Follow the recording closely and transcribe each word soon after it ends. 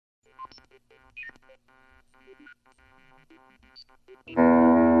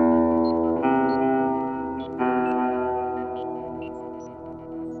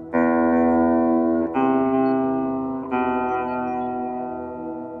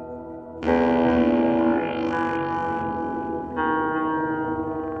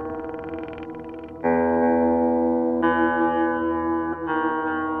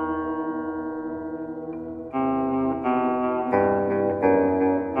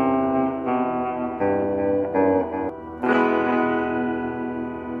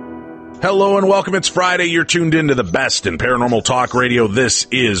Hello and welcome. It's Friday. You're tuned into the best in paranormal talk radio. This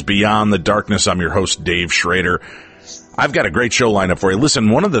is Beyond the Darkness. I'm your host, Dave Schrader. I've got a great show lineup for you. Listen,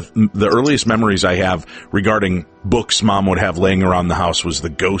 one of the earliest memories I have regarding books Mom would have laying around the house was The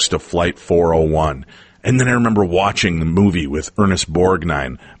Ghost of Flight 401. And then I remember watching the movie with Ernest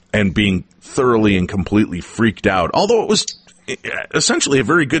Borgnine and being thoroughly and completely freaked out. Although it was essentially a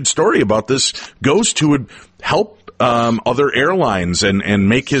very good story about this ghost who would help other airlines and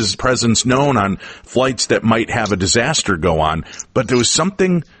make his presence known on flights that might have a disaster go on. But there was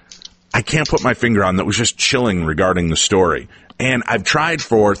something I can't put my finger on that was just chilling regarding the story. And I've tried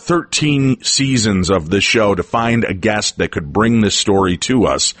for 13 seasons of this show to find a guest that could bring this story to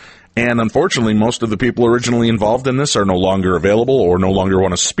us. And unfortunately, most of the people originally involved in this are no longer available or no longer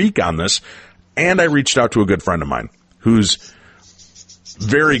want to speak on this. And I reached out to a good friend of mine who's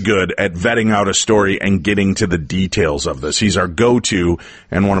very good at vetting out a story and getting to the details of this. He's our go-to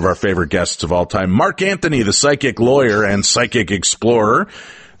and one of our favorite guests of all time, Mark Anthony, the psychic lawyer and psychic explorer.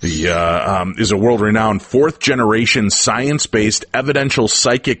 He is a world-renowned fourth-generation science-based evidential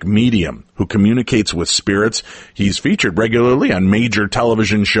psychic medium who communicates with spirits. He's featured regularly on major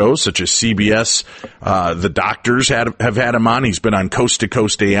television shows such as CBS. The Doctors have had him on. He's been on Coast to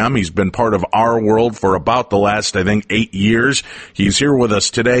Coast AM. He's been part of Our World for about the last, 8 years. He's here with us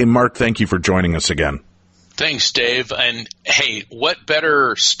today. Mark, thank you for joining us again. Thanks, Dave. And hey, what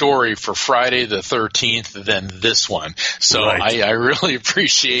better story for Friday the 13th than this one? So right. I really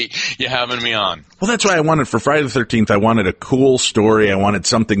appreciate you having me on. Well, that's why I wanted for Friday the 13th. I wanted a cool story. I wanted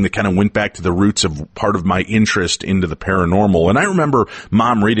something that kind of went back to the roots of part of my interest into the paranormal. And I remember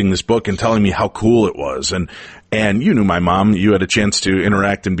Mom reading this book and telling me how cool it was. And you knew my mom. You had a chance to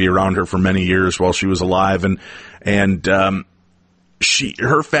interact and be around her for many years while she was alive.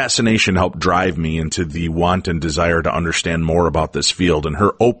 Her fascination helped drive me into the want and desire to understand more about this field, and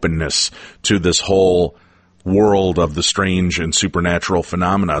her openness to this whole world of the strange and supernatural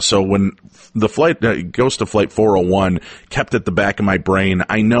phenomena. So when the Ghost of Flight 401 kept at the back of my brain,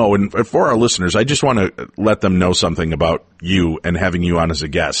 I know, and for our listeners, I just want to let them know something about you and having you on as a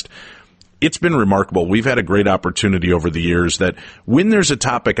guest. It's been remarkable. We've had a great opportunity over the years that when there's a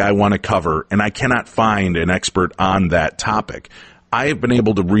topic I want to cover and I cannot find an expert on that topic, I have been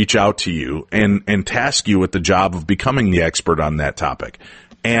able to reach out to you and task you with the job of becoming the expert on that topic.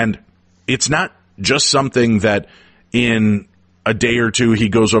 And it's not just something that in a day or two he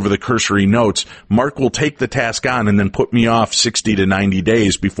goes over the cursory notes. Mark will take the task on and then put me off 60 to 90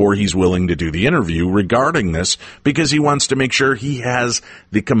 days before he's willing to do the interview regarding this, because he wants to make sure he has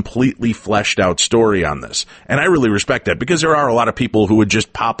the completely fleshed out story on this. And I really respect that, because there are a lot of people who would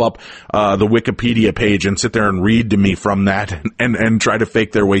just pop up the Wikipedia page and sit there and read to me from that and try to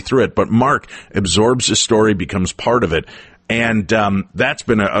fake their way through it. But Mark absorbs the story, becomes part of it. And that's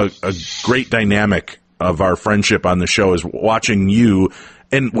been a great dynamic of our friendship on the show, is watching you.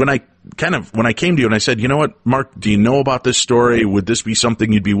 And when I came to you and I said, you know what, Mark, do you know about this story? Would this be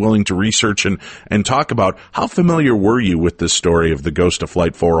something you'd be willing to research and talk about? How familiar were you with this story of the Ghost of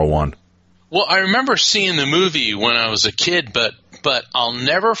Flight 401? Well, I remember seeing the movie when I was a kid, but I'll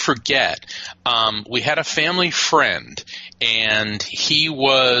never forget, we had a family friend, and he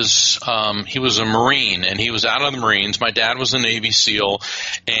was a Marine, and he was out of the Marines. My dad was a Navy SEAL,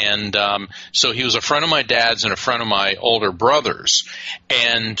 and so he was a friend of my dad's and a friend of my older brother's.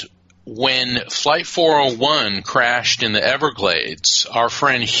 And when Flight 401 crashed in the Everglades, our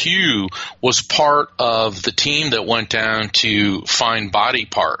friend Hugh was part of the team that went down to find body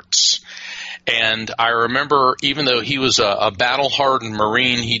parts. And I remember, even though he was a battle-hardened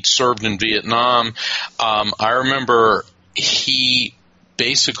Marine, he'd served in Vietnam, I remember he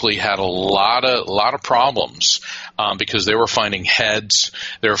basically had a lot of problems because they were finding heads,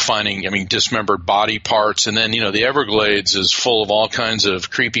 they were finding, dismembered body parts, and then, the Everglades is full of all kinds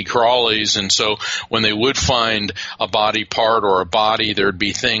of creepy crawlies, and so when they would find a body part or a body, there'd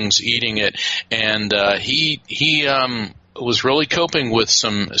be things eating it, and he was really coping with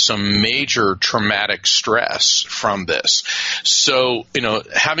some major traumatic stress from this. So,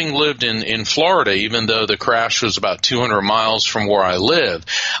 having lived in Florida, even though the crash was about 200 miles from where I live,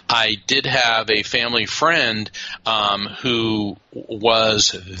 I did have a family friend who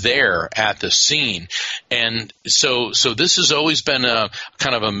was there at the scene. And so this has always been a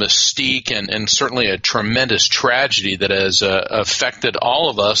kind of a mystique and certainly a tremendous tragedy that has affected all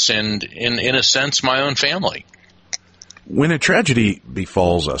of us and, in a sense, my own family. When a tragedy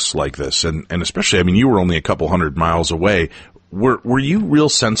befalls us like this, and especially, I mean, you were only a couple hundred miles away, were you real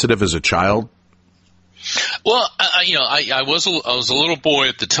sensitive as a child? Well, I was a little boy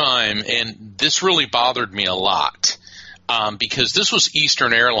at the time, and this really bothered me a lot. Because this was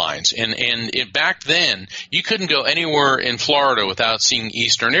Eastern Airlines, and back then you couldn't go anywhere in Florida without seeing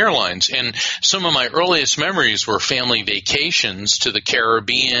Eastern Airlines. And some of my earliest memories were family vacations to the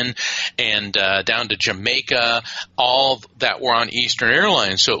Caribbean and down to Jamaica, all that were on Eastern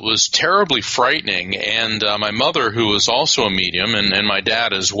Airlines. So it was terribly frightening. And my mother, who was also a medium, and my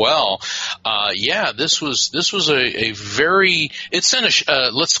dad as well, this was a very, it sent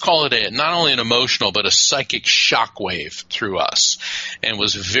let's call it not only an emotional but a psychic shockwave through us, and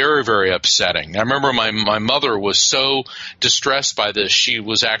was very, very upsetting. I remember my mother was so distressed by this, she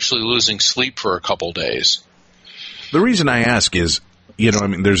was actually losing sleep for a couple days. The reason I ask is,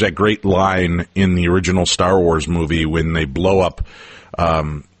 there's that great line in the original Star Wars movie when they blow up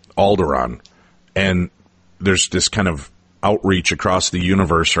Alderaan, and there's this kind of outreach across the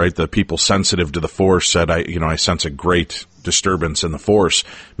universe, right? The people sensitive to the Force said, I sense a great disturbance in the Force,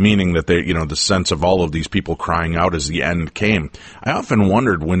 meaning that the sense of all of these people crying out as the end came. I often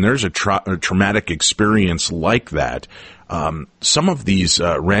wondered, when there's a traumatic experience like that, some of these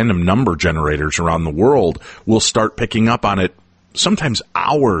random number generators around the world will start picking up on it sometimes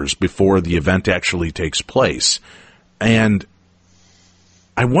hours before the event actually takes place. And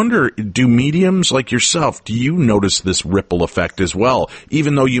I wonder, do mediums like yourself, do you notice this ripple effect as well,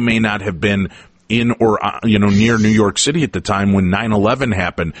 even though you may not have been in or near New York City at the time when 9/11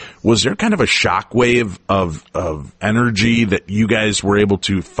 happened? Was there kind of a shockwave of energy that you guys were able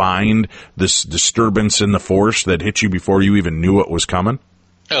to find, this disturbance in the Force that hit you before you even knew it was coming?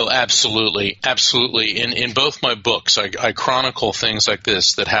 Oh, absolutely. Absolutely. In both my books, I chronicle things like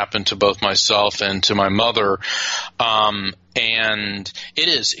this that happened to both myself and to my mother. And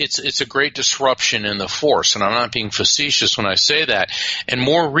it's a great disruption in the Force, and I'm not being facetious when I say that. And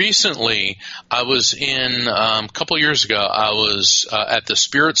more recently, I was a couple of years ago, I was at the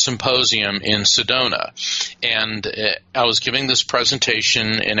Spirit Symposium in Sedona, and I was giving this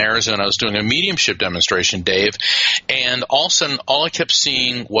presentation in Arizona. I was doing a mediumship demonstration, Dave, and all of a sudden, all I kept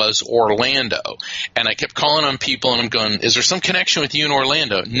seeing was Orlando. And I kept calling on people, and I'm going, is there some connection with you in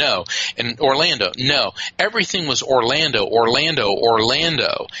Orlando? No. And Orlando? No. Everything was Orlando.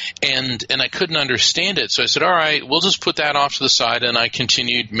 And I couldn't understand it. So I said, all right, we'll just put that off to the side, and I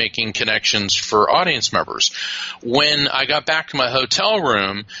continued making connections for audience members. When I got back to my hotel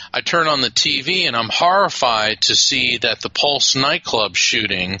room, I turned on the TV, and I'm horrified to see that the Pulse nightclub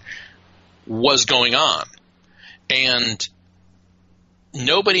shooting was going on. And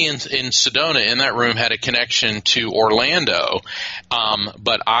nobody in Sedona in that room had a connection to Orlando,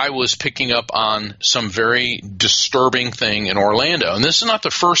 but I was picking up on some very disturbing thing in Orlando. And this is not the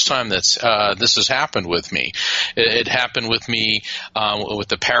first time this has happened with me. It happened with me with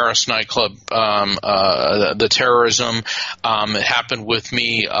the Paris nightclub, the terrorism. It happened with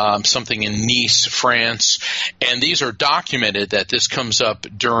me something in Nice, France. And these are documented that this comes up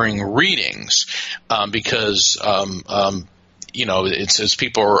during readings because it's as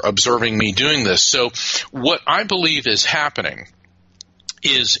people are observing me doing this. So what I believe is happening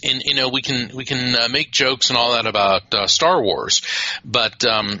is, we can make jokes and all that about Star Wars, but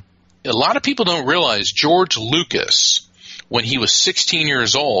a lot of people don't realize George Lucas, when he was 16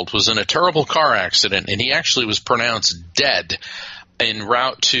 years old, was in a terrible car accident, and he actually was pronounced dead en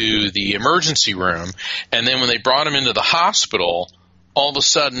route to the emergency room. And then when they brought him into the hospital, all of a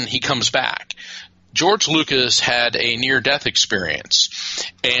sudden he comes back. George Lucas had a near-death experience,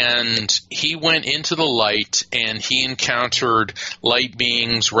 and he went into the light, and he encountered light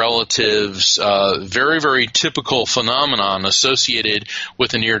beings, relatives, very, very typical phenomenon associated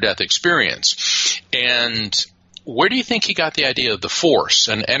with a near-death experience. And where do you think he got the idea of the force,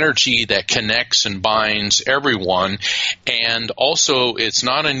 an energy that connects and binds everyone? And also, it's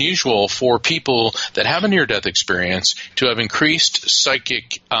not unusual for people that have a near-death experience to have increased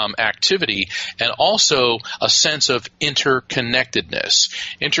psychic activity and also a sense of interconnectedness.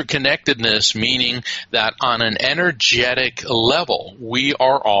 Interconnectedness meaning that on an energetic level, we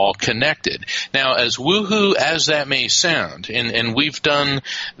are all connected. Now, as woohoo as that may sound, and we've done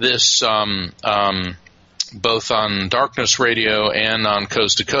this both on Darkness Radio and on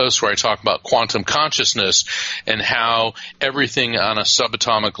Coast to Coast, where I talk about quantum consciousness and how everything on a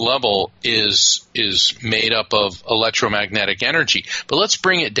subatomic level is made up of electromagnetic energy. But let's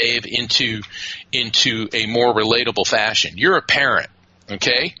bring it, Dave, into a more relatable fashion. You're a parent,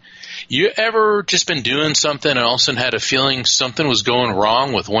 okay? You ever just been doing something and all of a sudden had a feeling something was going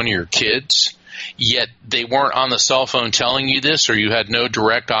wrong with one of your kids, yet they weren't on the cell phone telling you this, or you had no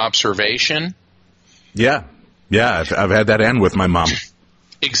direct observation? Yeah, I've had that end with my mom.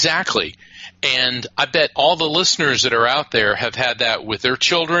 Exactly. And I bet all the listeners that are out there have had that with their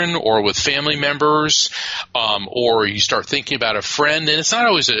children or with family members, or you start thinking about a friend, and it's not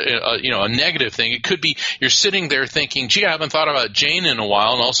always a negative thing. It could be you're sitting there thinking, gee, I haven't thought about Jane in a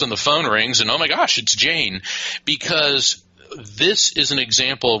while, and all of a sudden the phone rings, and oh my gosh, it's Jane, because this is an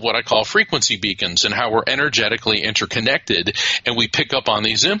example of what I call frequency beacons and how we're energetically interconnected, and we pick up on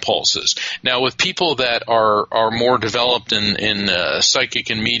these impulses. Now, with people that are more developed in psychic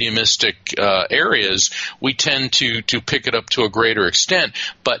and mediumistic areas, we tend to pick it up to a greater extent,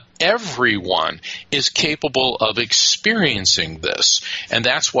 but everyone is capable of experiencing this, and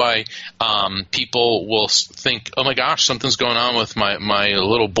that's why people will think, oh my gosh, something's going on with my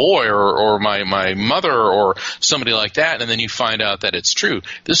little boy or my mother or somebody like that, and then you find out that it's true.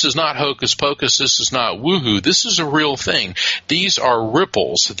 This is not hocus pocus. This is not woohoo. This is a real thing. These are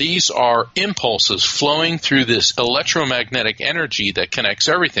ripples. These are impulses flowing through this electromagnetic energy that connects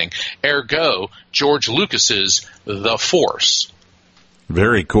everything. Ergo, George Lucas's The Force.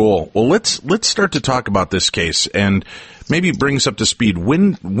 Very cool. Well, let's start to talk about this case and maybe bring us up to speed.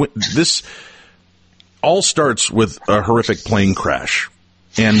 When this all starts with a horrific plane crash,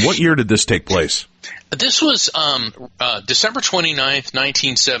 and what year did this take place? This was December 29th,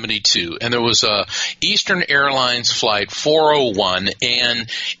 1972, and there was a Eastern Airlines Flight 401, and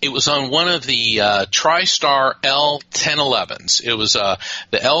it was on one of the TriStar L-1011s. It was the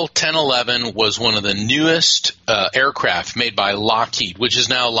L-1011 was one of the newest aircraft made by Lockheed, which is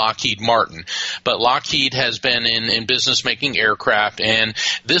now Lockheed Martin. But Lockheed has been in business making aircraft, and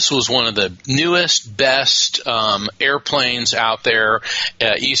this was one of the newest, best airplanes out there.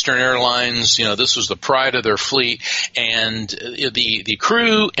 Eastern Airlines, this was the pride of their fleet, and the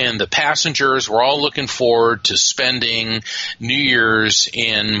crew and the passengers were all looking forward to spending New Year's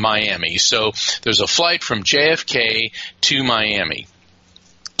in Miami. So there's a flight from JFK to Miami.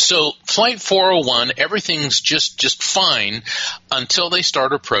 So Flight 401, everything's just fine until they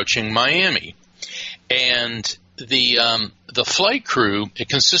start approaching Miami. And the flight crew, it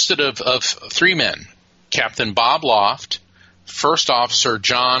consisted of three men: Captain Bob Loft, First Officer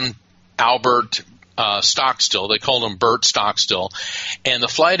John Albert Stockstill, they called him Bert Stockstill, and the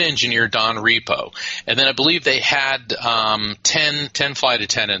flight engineer Don Repo. And then I believe they had 10 flight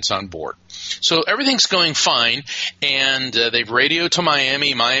attendants on board. So everything's going fine, and they've radioed to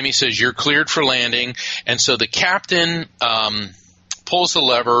Miami. Miami says, you're cleared for landing. And so the captain pulls the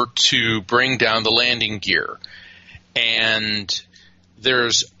lever to bring down the landing gear. And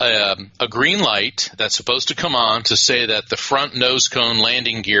there's a green light that's supposed to come on to say that the front nose cone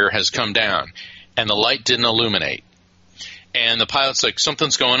landing gear has come down. And the light didn't illuminate. And the pilot's like,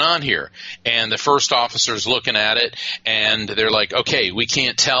 something's going on here. And the first officer's looking at it, and they're like, okay, we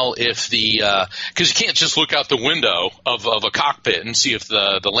can't tell if because you can't just look out the window of a cockpit and see if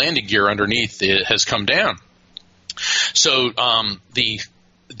the landing gear underneath it has come down. So they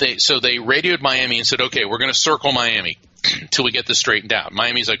radioed Miami and said, okay, we're going to circle Miami till we get this straightened out.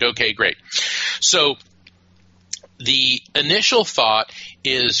 Miami's like, okay, great. So the initial thought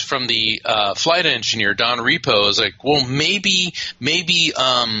is from the flight engineer, Don Repo, is like, well, maybe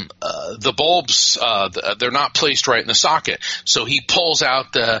the bulbs, they're not placed right in the socket. So he pulls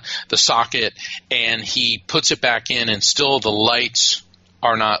out the socket and he puts it back in, and still the lights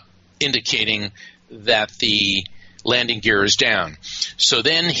are not indicating that the landing gear is down. So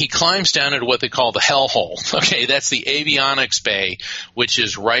then he climbs down into what they call the hellhole. Okay, that's the avionics bay, which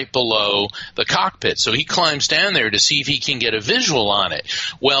is right below the cockpit. So he climbs down there to see if he can get a visual on it.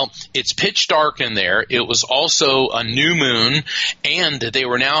 Well, it's pitch dark in there. It was also a new moon, and they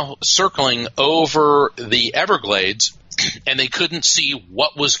were now circling over the Everglades. and they couldn't see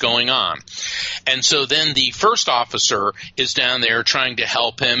what was going on. And so then the first officer is down there trying to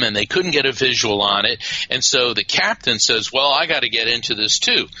help him, and they couldn't get a visual on it. And so the captain says, well, I got to get into this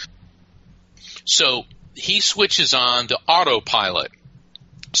too. So he switches on the autopilot.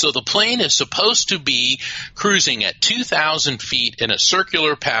 So the plane is supposed to be cruising at 2,000 feet in a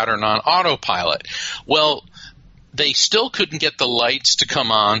circular pattern on autopilot. Well, they still couldn't get the lights to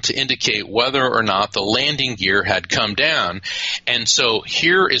come on to indicate whether or not the landing gear had come down. And so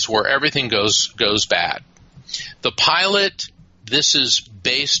here is where everything goes bad. The pilot, this is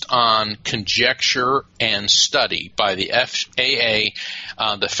based on conjecture and study by the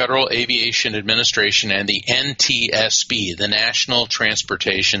FAA, the Federal Aviation Administration, and the NTSB, the National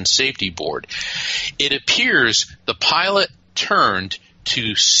Transportation Safety Board. It appears the pilot turned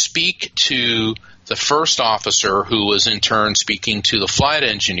to speak to the first officer, who was in turn speaking to the flight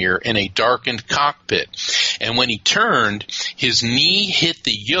engineer in a darkened cockpit. And when he turned, his knee hit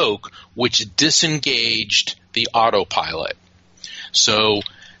the yoke, which disengaged the autopilot. So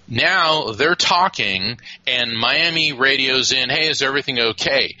now they're talking, and Miami radios in, hey, is everything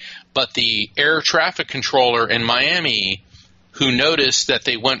okay? But the air traffic controller in Miami, who noticed that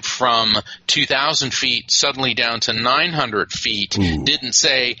they went from 2,000 feet suddenly down to 900 feet, didn't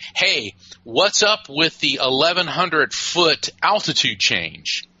say, hey, what's up with the 1,100-foot altitude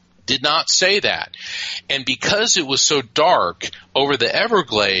change? Did not say that. And because it was so dark over the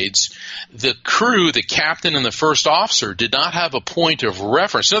Everglades, the crew, the captain and the first officer, did not have a point of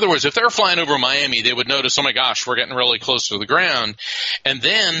reference. In other words, if they're flying over Miami, they would notice, oh my gosh, we're getting really close to the ground. And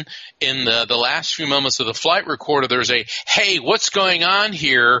then in the last few moments of the flight recorder, there's a, hey, what's going on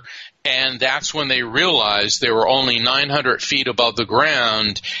here? And that's when they realized they were only 900 feet above the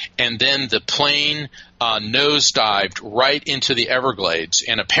ground, and then the plane nosedived right into the Everglades.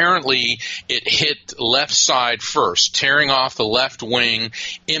 And apparently it hit left side first, tearing off the left wing,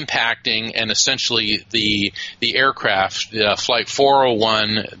 impacting, and essentially the aircraft, Flight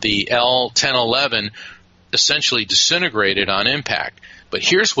 401, the L-1011, essentially disintegrated on impact. But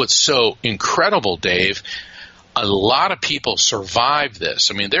here's what's so incredible, Dave. A lot of people survived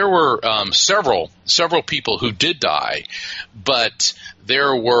this. I mean, there were several people who did die, but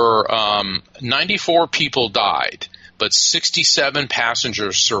there were 94 people died, but 67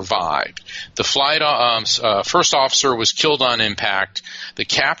 passengers survived. The flight first officer was killed on impact. The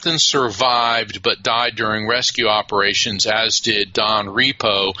captain survived but died during rescue operations, as did Don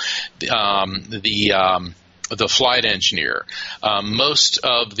Repo, the flight engineer. Most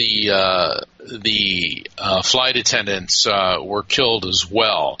of the flight attendants were killed as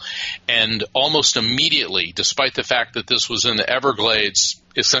well. And almost immediately, despite the fact that this was in the Everglades,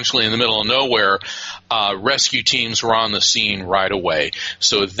 essentially in the middle of nowhere, rescue teams were on the scene right away.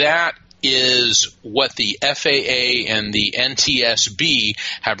 So that is what the FAA and the NTSB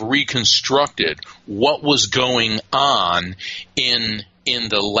have reconstructed, what was going on in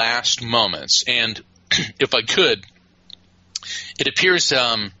the last moments. And if I could, it appears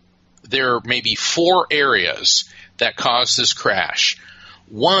there may be 4 areas that caused this crash.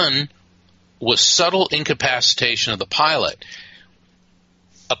 One was subtle incapacitation of the pilot.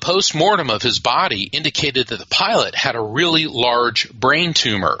 A post-mortem of his body indicated that the pilot had a really large brain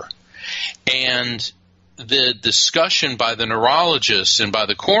tumor. And the discussion by the neurologist and by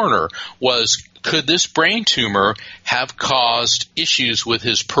the coroner was, could this brain tumor have caused issues with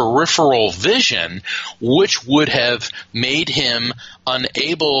his peripheral vision, which would have made him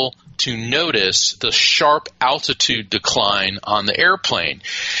unable to notice the sharp altitude decline on the airplane?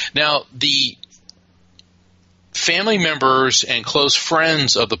 Now, the family members and close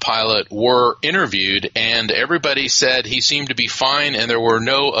friends of the pilot were interviewed, and everybody said he seemed to be fine and there were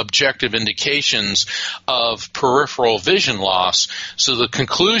no objective indications of peripheral vision loss. So the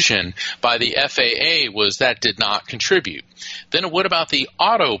conclusion by the FAA was that did not contribute. Then what about the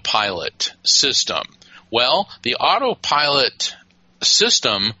autopilot system? Well, the autopilot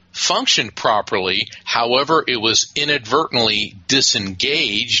system functioned properly. However, it was inadvertently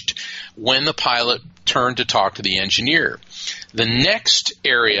disengaged when the pilot turned to talk to the engineer. The next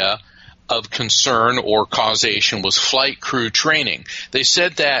area of concern or causation was flight crew training. They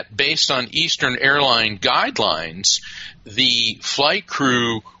said that based on Eastern Airline guidelines, the flight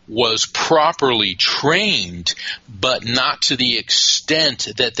crew was properly trained, but not to the extent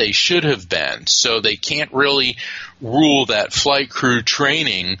that they should have been. So they can't really rule that flight crew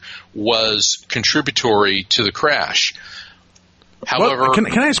training was contributory to the crash. However, well,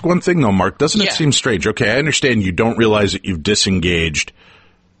 can I ask one thing, though, Mark? Doesn't it seem strange? Okay, I understand you don't realize that you've disengaged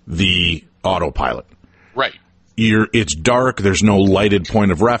the autopilot. Right. it's dark. There's no lighted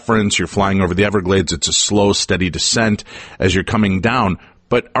point of reference. You're flying over the Everglades. It's a slow, steady descent as you're coming down.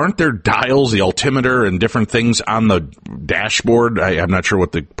 But aren't there dials, the altimeter, and different things on the dashboard? I'm not sure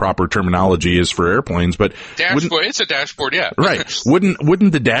what the proper terminology is for airplanes, but dashboard. It's a dashboard, yeah. Right.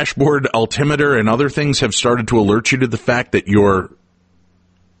 Wouldn't the dashboard, altimeter, and other things have started to alert you to the fact that you're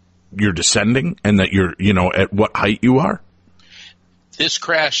descending and that you're, at what height you are? This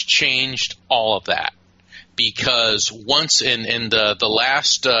crash changed all of that. Because once in the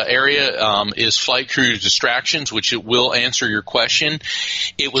last area is flight crew distractions, which it will answer your question.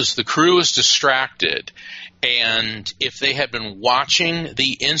 It was the crew was distracted, and if they had been watching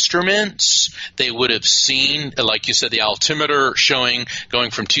the instruments, they would have seen, like you said, the altimeter showing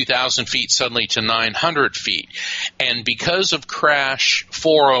going from 2,000 feet suddenly to 900 feet. And because of crash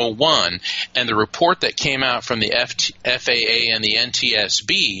 401 and the report that came out from the FAA and the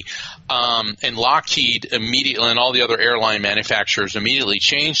NTSB, and Lockheed immediately, and all the other airline manufacturers immediately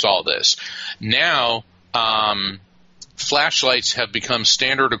changed all this. Now, flashlights have become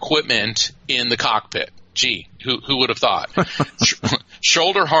standard equipment in the cockpit. Gee, who would have thought?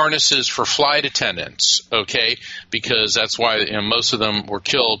 Shoulder harnesses for flight attendants, okay, because that's why most of them were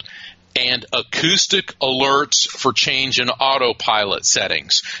killed. And acoustic alerts for change in autopilot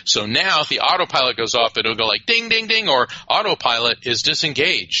settings. So now if the autopilot goes off, it'll go like ding, ding, ding, or autopilot is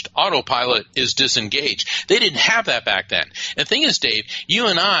disengaged. Autopilot is disengaged. They didn't have that back then. And the thing is, Dave, you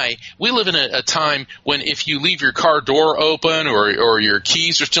and I, we live in a time when if you leave your car door open or your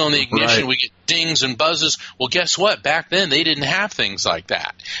keys are still in the ignition, right, we get dings and buzzes. Well, guess what? Back then, they didn't have things like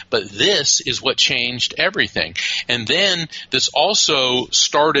that. But this is what changed everything. And then this also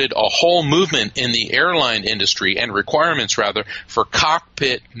started a whole movement in the airline industry and requirements, rather, for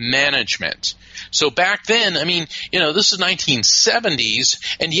cockpit management. So back then, this is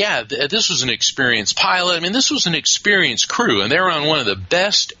 1970s, and yeah, this was an experienced pilot. This was an experienced crew, and they were on one of the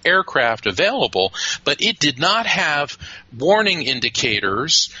best aircraft available, but it did not have warning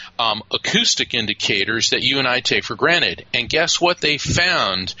indicators, acoustic indicators that you and I take for granted. And guess what they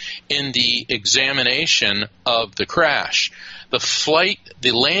found in the examination of the crash?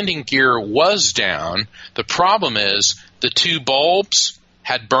 The landing gear was down. The problem is the two bulbs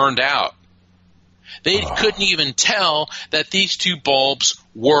had burned out. They couldn't even tell that these two bulbs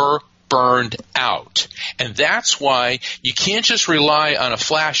were burned out. And that's why you can't just rely on a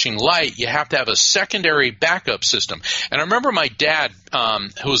flashing light. You have to have a secondary backup system. And I remember my dad,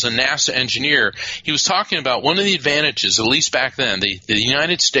 who was a NASA engineer, he was talking about one of the advantages, at least back then, the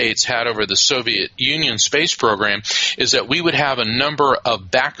United States had over the Soviet Union space program, is that we would have a number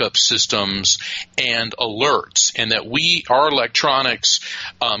of backup systems and alerts, and that our electronics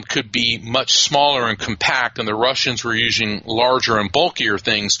could be much smaller and compact, and the Russians were using larger and bulkier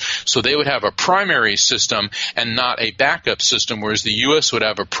things, so they would have a primary system and not a backup system, whereas the U.S. would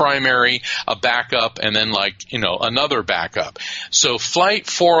have a primary, a backup, and then another backup. So Flight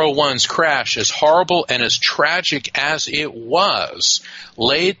 401's crash, as horrible and as tragic as it was,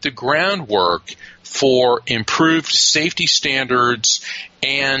 laid the groundwork for improved safety standards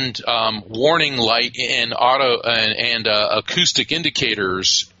and warning light and acoustic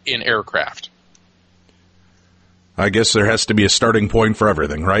indicators in aircraft. I guess there has to be a starting point for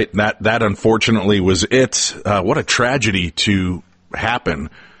everything, right? That unfortunately was it. What a tragedy to happen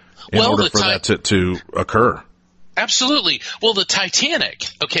in order for that to occur. Absolutely. Well, the Titanic,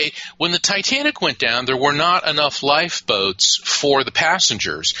 okay, when the Titanic went down, there were not enough lifeboats for the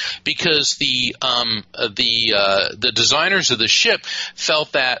passengers because the designers of the ship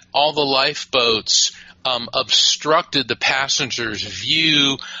felt that all the lifeboats obstructed the passengers'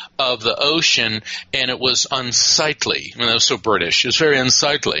 view of the ocean, and it was unsightly. That was so British. It was very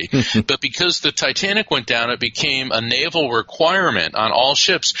unsightly. But because the Titanic went down, it became a naval requirement on all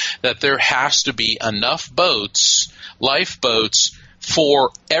ships that there has to be enough lifeboats,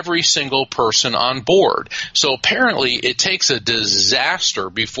 for every single person on board. So apparently it takes a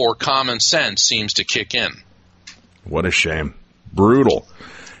disaster before common sense seems to kick in. What a shame. Brutal.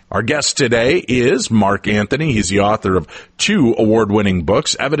 Our guest today is Mark Anthony. He's the author of 2 award-winning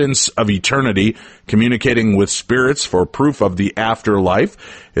books, Evidence of Eternity, Communicating with Spirits for Proof of the Afterlife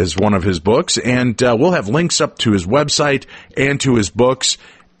is one of his books. And we'll have links up to his website and to his books.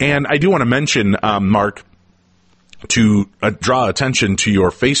 And I do want to mention, Mark, to draw attention to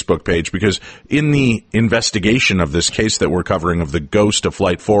your Facebook page, because in the investigation of this case that we're covering of the ghost of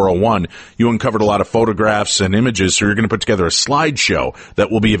Flight 401, you uncovered a lot of photographs and images, so you're going to put together a slideshow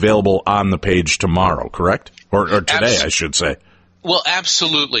that will be available on the page tomorrow, correct? Or today, I should say. Well,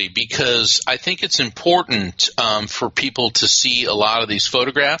 absolutely, because I think it's important for people to see a lot of these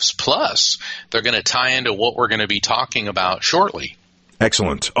photographs. Plus, they're going to tie into what we're going to be talking about shortly.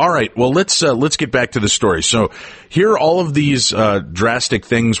 Excellent. All right. Well, let's get back to the story. So here, all of these drastic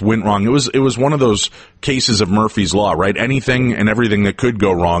things went wrong. It was one of those cases of Murphy's Law, right? Anything and everything that could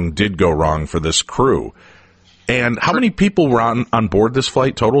go wrong did go wrong for this crew. And how many people were on board this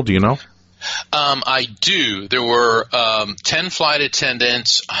flight total? Do you know? I do. There were 10 flight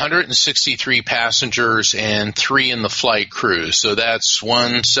attendants, 163 passengers, and 3 in the flight crew. So that's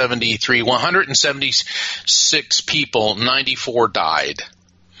 176 people, 94 died.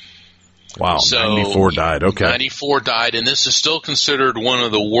 Wow, so 94 died. Okay. 94 died, and this is still considered one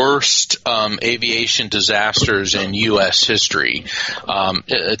of the worst aviation disasters in U.S. history.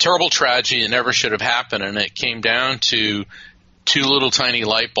 A terrible tragedy that never should have happened, and it came down to 2 little tiny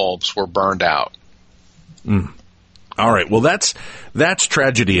light bulbs were burned out. All right. Well, that's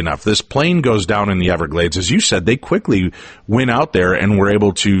tragedy enough. This plane goes down in the Everglades. As you said, they quickly went out there and were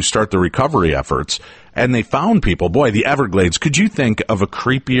able to start the recovery efforts. And they found people. Boy, the Everglades, could you think of a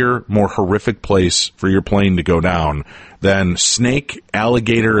creepier, more horrific place for your plane to go down than snake,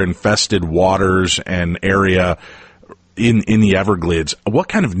 alligator-infested waters and area in the Everglades? What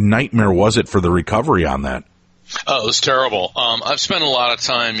kind of nightmare was it for the recovery on that? Oh, it was terrible. I've spent a lot of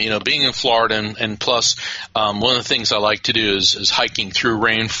time, being in Florida, and plus, one of the things I like to do is hiking through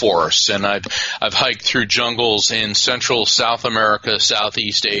rainforests, and I've hiked through jungles in Central South America,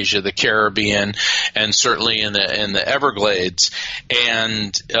 Southeast Asia, the Caribbean, and certainly in the Everglades.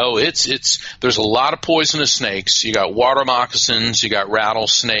 And there's a lot of poisonous snakes. You got water moccasins, you got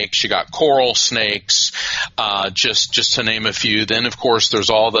rattlesnakes, you got coral snakes, just to name a few. Then, of course, there's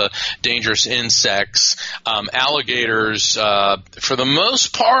all the dangerous insects. Alligators, for the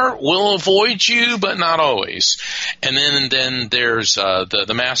most part, will avoid you, but not always. And then there's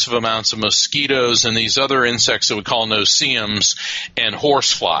the massive amounts of mosquitoes and these other insects that we call no-see-ums and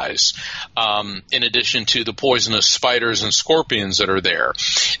horseflies, in addition to the poisonous spiders and scorpions that are there.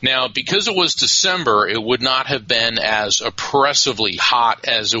 Now, because it was December, it would not have been as oppressively hot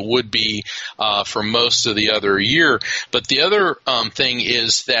as it would be for most of the other year. But the other thing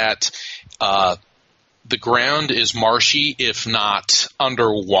is that the ground is marshy, if not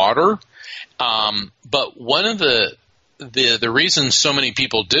underwater. But one of the reasons so many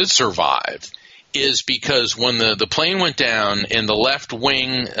people did survive is because when the plane went down and the left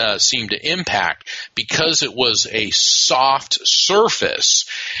wing seemed to impact, because it was a soft surface,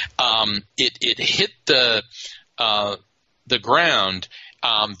 it hit the ground.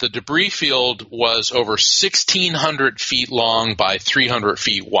 The debris field was over 1,600 feet long by 300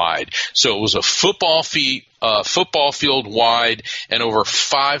 feet wide. So it was a football field wide and over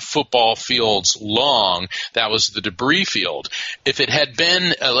 5 football fields long. That was the debris field. If it had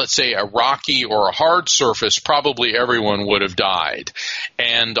been, let's say, a rocky or a hard surface, probably everyone would have died.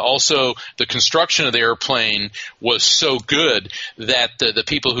 And also, the construction of the airplane was so good that the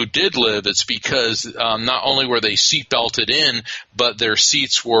people who did live, it's because not only were they seat belted in, but their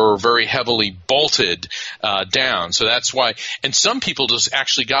seats were very heavily bolted down. So that's why. And some people just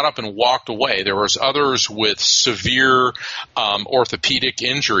actually got up and walked away. There was others with severe orthopedic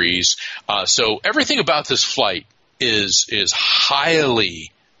injuries. So everything about this flight is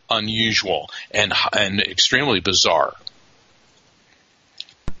highly unusual and extremely bizarre.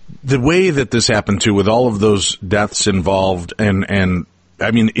 The way that this happened too, with all of those deaths involved, and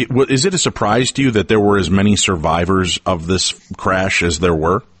I mean, is it a surprise to you that there were as many survivors of this crash as there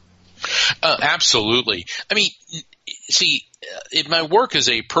were? Absolutely. I mean, see, in my work as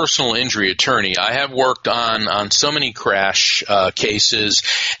a personal injury attorney, I have worked on so many crash cases,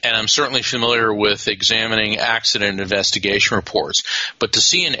 and I'm certainly familiar with examining accident investigation reports. But to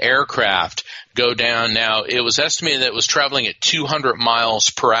see an aircraft go down now, it was estimated that it was traveling at 200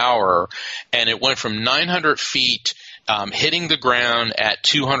 miles per hour, and it went from 900 feet hitting the ground at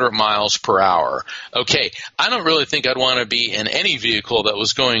 200 miles per hour. Okay, I don't really think I'd want to be in any vehicle that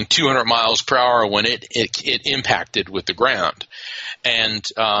was going 200 miles per hour when it impacted with the ground. And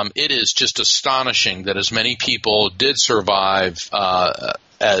it is just astonishing that as many people did survive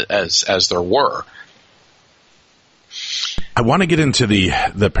as there were. I want to get into the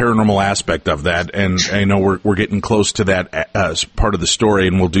paranormal aspect of that, and I know we're getting close to that as part of the story,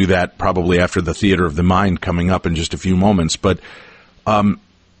 and we'll do that probably after the Theater of the Mind coming up in just a few moments. But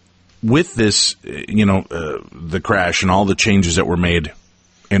with this, the crash and all the changes that were made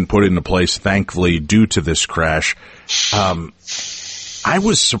and put into place, thankfully, due to this crash, I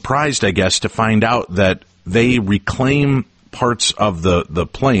was surprised, I guess, to find out that they reclaim parts of the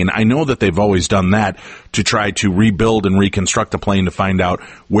plane. I know that they've always done that to try to rebuild and reconstruct the plane to find out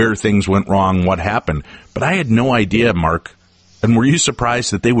where things went wrong, what happened. But I had no idea, Mark. And were you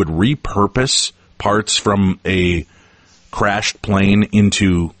surprised that they would repurpose parts from a crashed plane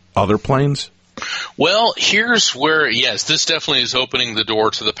into other planes? Well, here's where, yes, this definitely is opening the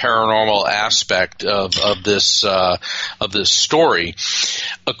door to the paranormal aspect of this story.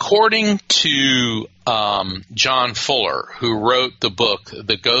 According to John Fuller, who wrote the book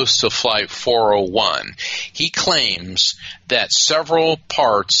The Ghosts of Flight 401, he claims that several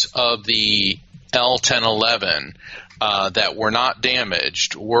parts of the L-1011 that were not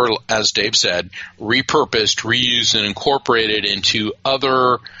damaged were, as Dave said, repurposed, reused, and incorporated into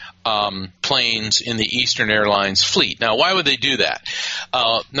other planes in the Eastern Airlines fleet. Now, why would they do that?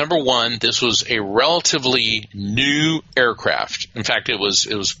 Number one, this was a relatively new aircraft. In fact, it was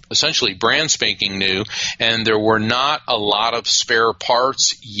essentially brand spanking new, and there were not a lot of spare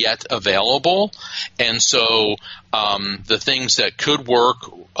parts yet available. And so the things that could work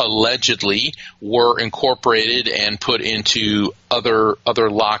allegedly were incorporated and put into other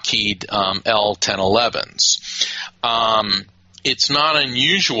Lockheed L-1011s. It's not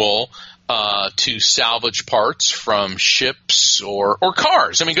unusual to salvage parts from ships or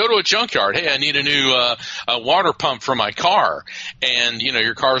cars. I mean, go to a junkyard. Hey, I need a new water pump for my car. And,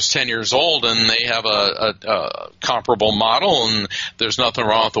 your car's 10 years old and they have a comparable model and there's nothing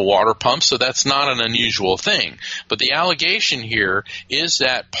wrong with the water pump, so that's not an unusual thing. But the allegation here is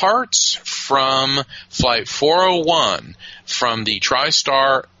that parts from Flight 401 from the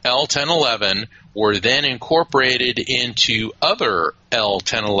TriStar L-1011 were then incorporated into other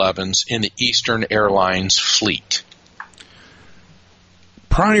L-1011s in the Eastern Airlines fleet.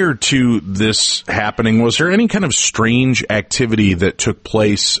 Prior to this happening, was there any kind of strange activity that took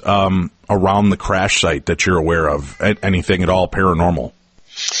place around the crash site that you're aware of? Anything at all paranormal?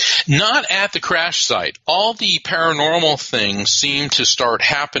 Not at the crash site. All the paranormal things seem to start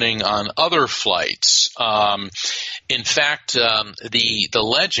happening on other flights. In fact, the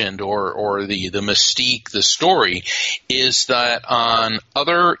legend or the mystique, the story, is that on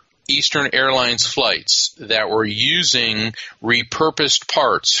other Eastern Airlines flights that were using repurposed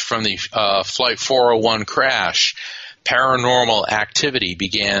parts from the Flight 401 crash, paranormal activity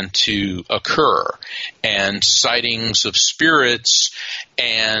began to occur, and sightings of spirits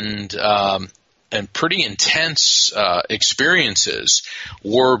and pretty intense experiences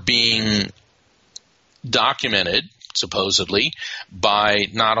were being documented, supposedly, by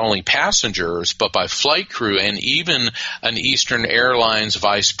not only passengers but by flight crew and even an Eastern Airlines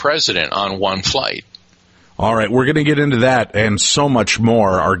vice president on one flight. All right, we're going to get into that and so much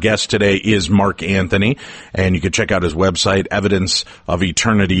more. Our guest today is Mark Anthony, and you can check out his website,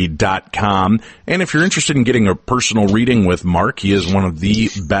 evidenceofeternity.com. And if you're interested in getting a personal reading with Mark, he is one of the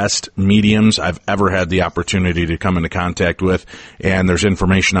best mediums I've ever had the opportunity to come into contact with. And there's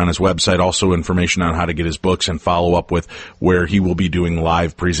information on his website, also information on how to get his books and follow up with where he will be doing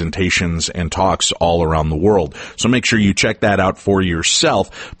live presentations and talks all around the world. So make sure you check that out for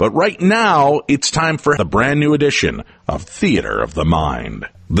yourself. But right now, it's time for the brand new edition of Theater of the Mind.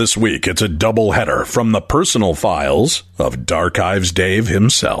 This week, it's a double-header from the personal files of Dark Ives Dave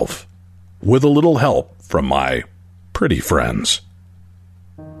himself, with a little help from my pretty friends.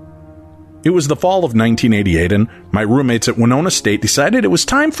 It was the fall of 1988, and my roommates at Winona State decided it was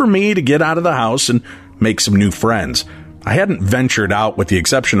time for me to get out of the house and make some new friends. I hadn't ventured out with the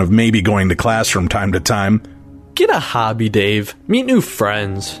exception of maybe going to class from time to time. Get a hobby, Dave. Meet new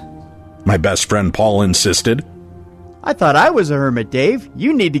friends. My best friend Paul insisted. I thought I was a hermit, Dave.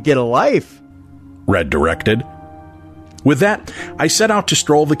 You need to get a life. Red directed. With that, I set out to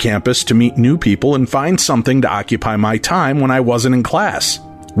stroll the campus to meet new people and find something to occupy my time when I wasn't in class.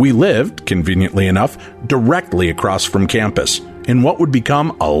 We lived, conveniently enough, directly across from campus, in what would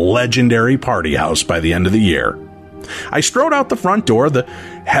become a legendary party house by the end of the year. I strode out the front door. The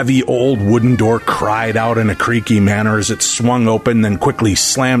heavy old wooden door cried out in a creaky manner as it swung open, then quickly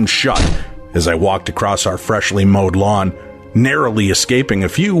slammed shut as I walked across our freshly mowed lawn, narrowly escaping a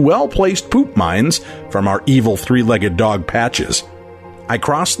few well-placed poop mines from our evil three-legged dog Patches. I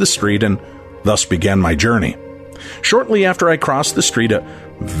crossed the street and thus began my journey. Shortly after I crossed the street, a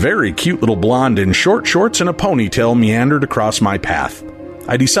very cute little blonde in short shorts and a ponytail meandered across my path.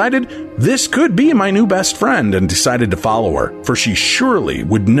 I decided this could be my new best friend and decided to follow her, for she surely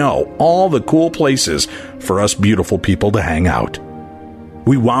would know all the cool places for us beautiful people to hang out.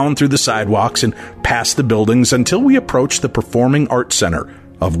 We wound through the sidewalks and past the buildings until we approached the Performing Arts Center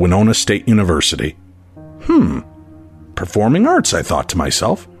of Winona State University. Performing arts, I thought to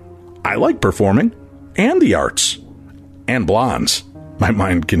myself. I like performing and the arts. And blondes, my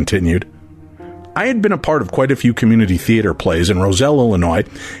mind continued. I had been a part of quite a few community theater plays in Roselle, Illinois,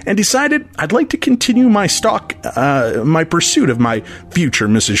 and decided I'd like to continue my pursuit of my future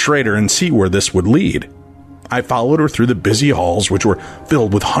Mrs. Schrader and see where this would lead. I followed her through the busy halls, which were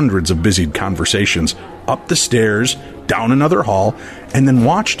filled with hundreds of busied conversations, up the stairs, down another hall, and then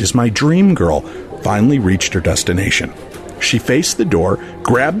watched as my dream girl finally reached her destination. She faced the door,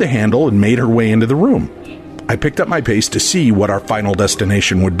 grabbed the handle, and made her way into the room. I picked up my pace to see what our final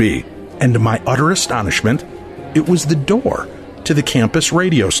destination would be, and to my utter astonishment, it was the door to the campus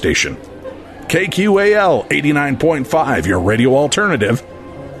radio station. KQAL 89.5, your radio alternative.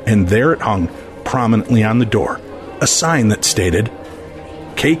 And there it hung, prominently on the door, a sign that stated,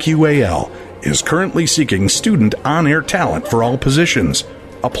 KQAL is currently seeking student on-air talent for all positions.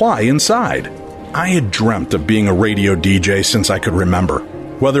 Apply inside. I had dreamt of being a radio DJ since I could remember.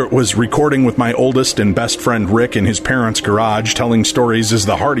 Whether it was recording with my oldest and best friend Rick in his parents' garage, telling stories as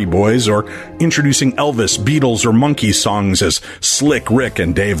the Hardy Boys, or introducing Elvis, Beatles, or Monkees songs as Slick Rick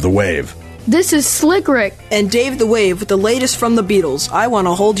and Dave the Wave. This is Slick Rick. And Dave the Wave with the latest from the Beatles. I want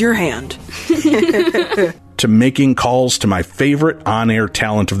to hold your hand. To making calls to my favorite on-air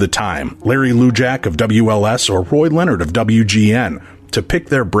talent of the time, Larry Lujak of WLS or Roy Leonard of WGN, to pick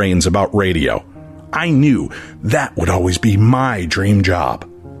their brains about radio. I knew that would always be my dream job.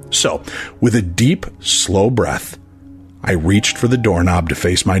 So, with a deep, slow breath, I reached for the doorknob to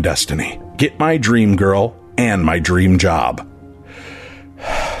face my destiny, get my dream girl and my dream job.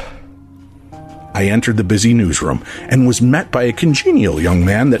 I entered the busy newsroom and was met by a congenial young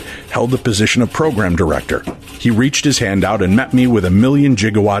man that held the position of program director. He reached his hand out and met me with a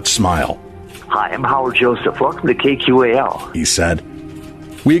 1,000,000-gigawatt smile. Hi, I'm Howard Joseph. Welcome to KQAL, he said.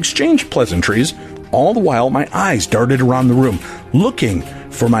 We exchanged pleasantries. All the while, my eyes darted around the room, looking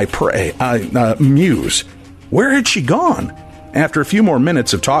for my prey, Muse. Where had she gone? After a few more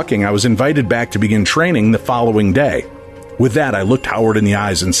minutes of talking, I was invited back to begin training the following day. With that, I looked Howard in the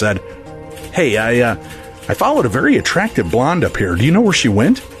eyes and said, Hey, I followed a very attractive blonde up here. Do you know where she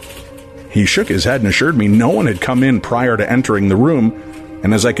went? He shook his head and assured me no one had come in prior to entering the room,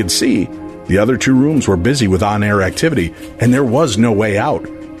 and as I could see, the other two rooms were busy with on-air activity, and there was no way out,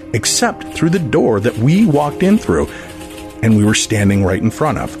 except through the door that we walked in through, and we were standing right in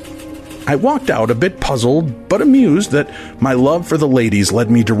front of. I walked out a bit puzzled, but amused that my love for the ladies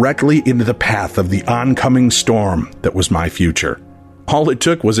led me directly into the path of the oncoming storm that was my future. All it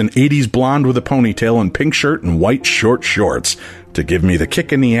took was an 80s blonde with a ponytail and pink shirt and white short shorts to give me the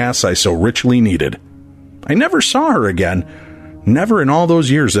kick in the ass I so richly needed. I never saw her again, never in all those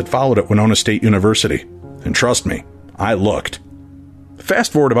years that followed at Winona State University. And trust me, I looked.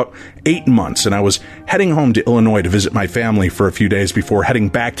 Fast forward about 8 months, and I was heading home to Illinois to visit my family for a few days before heading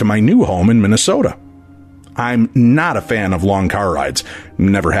back to my new home in Minnesota. I'm not a fan of long car rides.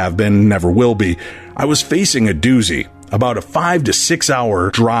 Never have been, never will be. I was facing a doozy, about a 5 to 6 hour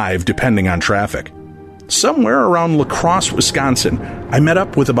drive depending on traffic. Somewhere around La Crosse, Wisconsin, I met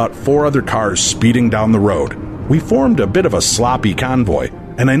up with about 4 other cars speeding down the road. We formed a bit of a sloppy convoy,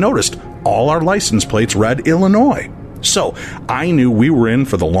 and I noticed all our license plates read Illinois. So I knew we were in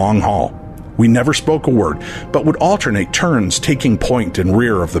for the long haul. We never spoke a word, but would alternate turns taking point and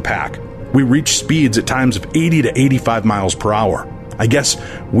rear of the pack. We reached speeds at times of 80 to 85 miles per hour. I guess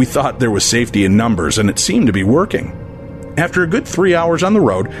we thought there was safety in numbers, and it seemed to be working. After a good 3 hours on the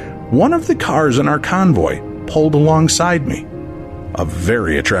road, one of the cars in our convoy pulled alongside me. A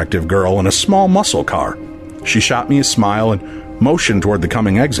very attractive girl in a small muscle car. She shot me a smile and motioned toward the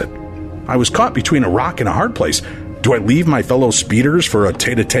coming exit. I was caught between a rock and a hard place. Do I leave my fellow speeders for a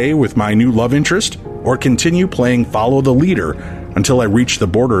tete-a-tete with my new love interest, or continue playing follow the leader until I reach the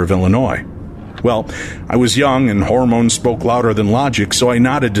border of Illinois? Well, I was young and hormones spoke louder than logic, so I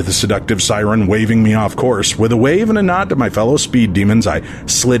nodded to the seductive siren waving me off course. With a wave and a nod to my fellow speed demons, I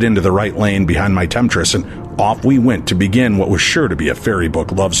slid into the right lane behind my temptress, and off we went to begin what was sure to be a fairy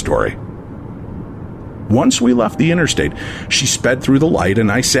book love story. Once we left the interstate, she sped through the light,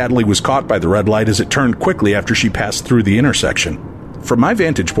 and I sadly was caught by the red light as it turned quickly after she passed through the intersection. From my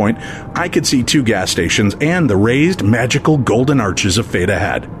vantage point, I could see 2 gas stations and the raised, magical golden arches of fate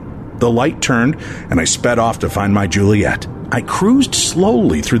ahead. The light turned, and I sped off to find my Juliet. I cruised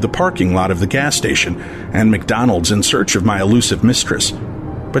slowly through the parking lot of the gas station and McDonald's in search of my elusive mistress,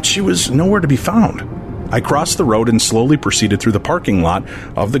 but she was nowhere to be found. I crossed the road and slowly proceeded through the parking lot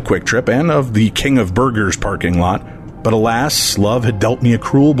of the Quick Trip and of the King of Burgers parking lot, but alas, love had dealt me a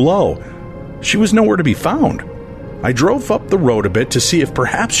cruel blow. She was nowhere to be found. I drove up the road a bit to see if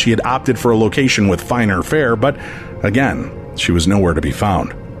perhaps she had opted for a location with finer fare, but again, she was nowhere to be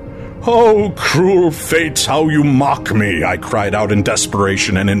found. "Oh, cruel fates, how you mock me," I cried out in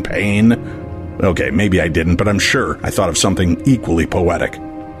desperation and in pain. Okay, maybe I didn't, but I'm sure I thought of something equally poetic.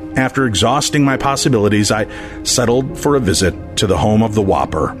 After exhausting my possibilities, I settled for a visit to the home of the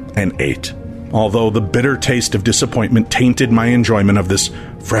Whopper and ate. Although the bitter taste of disappointment tainted my enjoyment of this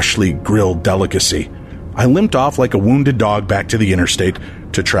freshly grilled delicacy, I limped off like a wounded dog back to the interstate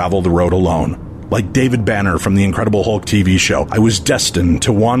to travel the road alone. Like David Banner from the Incredible Hulk TV show, I was destined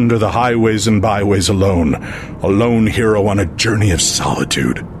to wander the highways and byways alone, a lone hero on a journey of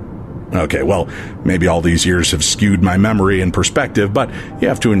solitude. Okay, well, maybe all these years have skewed my memory and perspective, but you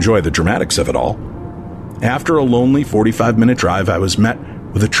have to enjoy the dramatics of it all. After a lonely 45-minute drive, I was met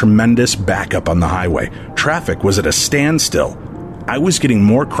with a tremendous backup on the highway. Traffic was at a standstill. I was getting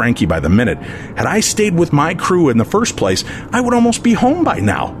more cranky by the minute. Had I stayed with my crew in the first place, I would almost be home by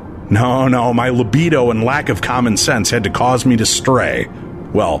now. No, my libido and lack of common sense had to cause me to stray.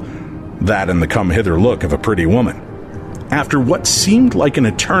 Well, that and the come-hither look of a pretty woman. After what seemed like an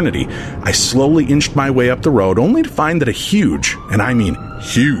eternity, I slowly inched my way up the road, only to find that a huge, and I mean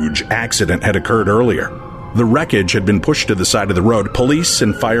huge, accident had occurred earlier. The wreckage had been pushed to the side of the road. Police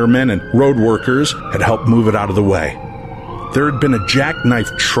and firemen and road workers had helped move it out of the way. There had been a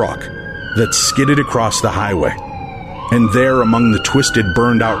jackknife truck that skidded across the highway. And there, among the twisted,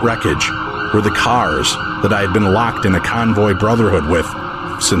 burned-out wreckage, were the cars that I had been locked in a convoy brotherhood with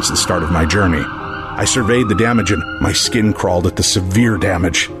since the start of my journey. I surveyed the damage and my skin crawled at the severe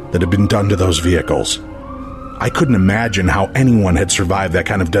damage that had been done to those vehicles. I couldn't imagine how anyone had survived that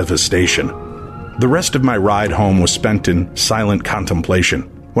kind of devastation. The rest of my ride home was spent in silent contemplation.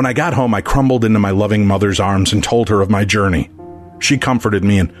 When I got home, I crumbled into my loving mother's arms and told her of my journey. She comforted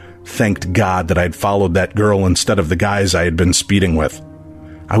me and thanked God that I had followed that girl instead of the guys I had been speeding with.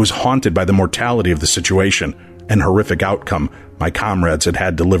 I was haunted by the mortality of the situation and horrific outcome my comrades had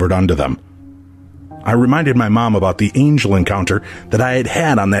had delivered unto them. I reminded my mom about the angel encounter that I had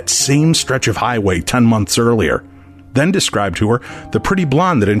had on that same stretch of highway 10 months earlier, then described to her the pretty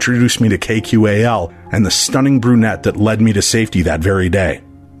blonde that introduced me to KQAL and the stunning brunette that led me to safety that very day.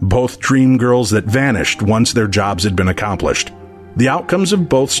 Both dream girls that vanished once their jobs had been accomplished. The outcomes of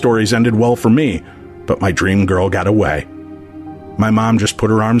both stories ended well for me, but my dream girl got away. My mom just put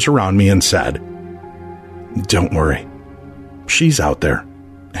her arms around me and said, "Don't worry. She's out there,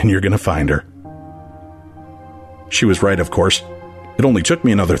 and you're going to find her." She was right, of course. It only took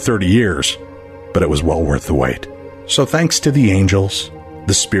me another 30 years, but it was well worth the wait. So thanks to the angels,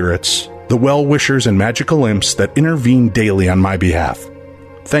 the spirits, the well-wishers, and magical imps that intervene daily on my behalf.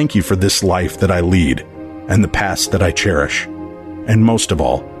 Thank you for this life that I lead and the past that I cherish. And most of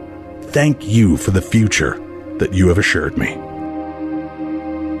all, thank you for the future that you have assured me.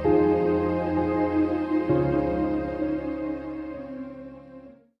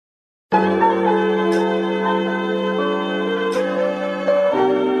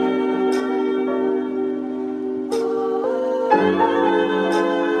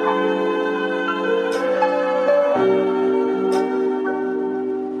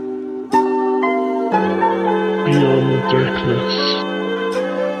 Beyond the darkness.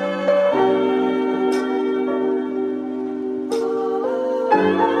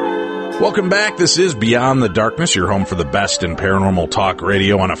 Welcome back. This is Beyond the Darkness, your home for the best in paranormal talk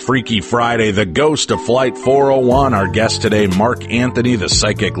radio on a Freaky Friday. The ghost of Flight 401. Our guest today, Mark Anthony, the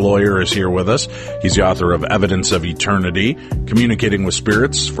psychic lawyer, is here with us. He's the author of Evidence of Eternity, Communicating with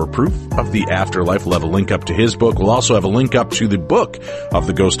Spirits for Proof of the Afterlife. We'll have a link up to his book. We'll also have a link up to the book of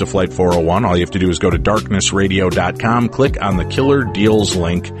the ghost of Flight 401. All you have to do is go to darknessradio.com, click on the Killer Deals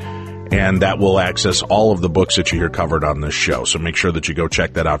link, and that will access all of the books that you hear covered on this show. So make sure that you go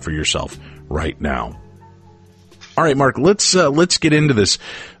check that out for yourself right now. All right, Mark, let's get into this.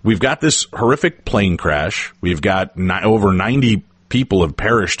 We've got this horrific plane crash. We've got over 90 people have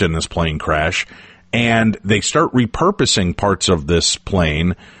perished in this plane crash, and they start repurposing parts of this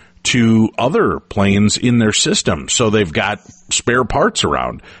plane to other planes in their system. So they've got spare parts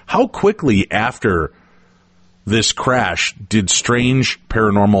around. How quickly after this crash did strange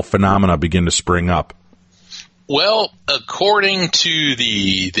paranormal phenomena begin to spring up? Well, according to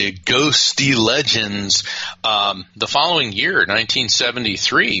the ghosty legends, the following year,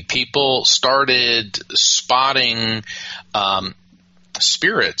 1973, people started spotting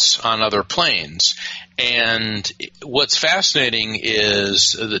spirits on other planes. And what's fascinating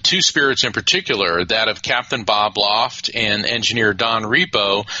is the two spirits in particular, that of Captain Bob Loft and engineer Don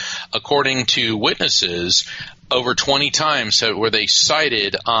Repo, according to witnesses, over 20 times were they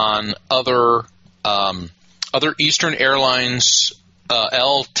sighted on other Eastern Airlines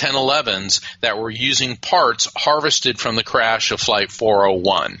L-1011s that were using parts harvested from the crash of Flight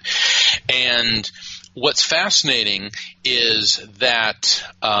 401. And what's fascinating is that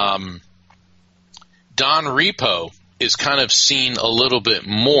Don Repo is kind of seen a little bit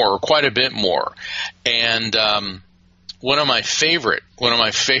more, quite a bit more. And one of my favorite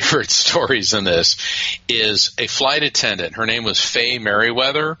stories in this is a flight attendant. Her name was Faye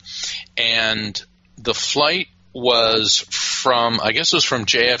Merriweather, and the flight was from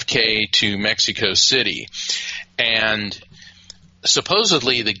JFK to Mexico City, and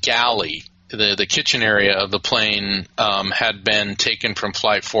supposedly the galley, the kitchen area of the plane, had been taken from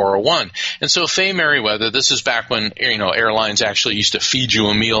Flight 401. And so Faye Merriweather, this is back when airlines actually used to feed you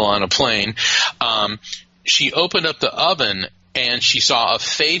a meal on a plane. She opened up the oven and she saw a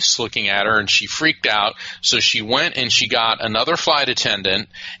face looking at her, and she freaked out. So she went and she got another flight attendant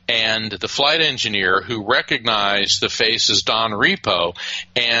and the flight engineer, who recognized the face as Don Repo,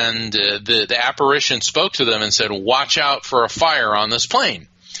 and the apparition spoke to them and said, "Watch out for a fire on this plane."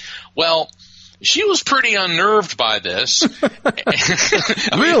 Well, she was pretty unnerved by this.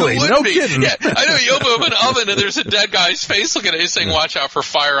 Really? No kidding. Yeah, I know. You open up an oven and there's a dead guy's face looking at you saying, "Watch out for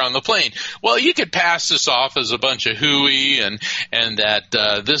fire on the plane." Well, you could pass this off as a bunch of hooey and that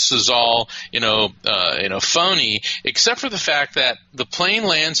this is all phony, except for the fact that the plane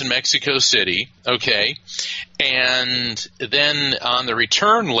lands in Mexico City, okay, and then on the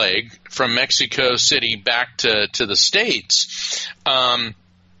return leg from Mexico City back to the States,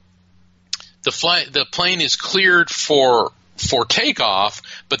 the plane is cleared for takeoff,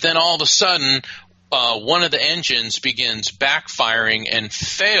 but then all of a sudden one of the engines begins backfiring and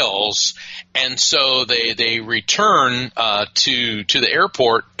fails, and so they return to the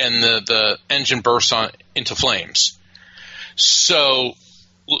airport, and the engine bursts into flames. So,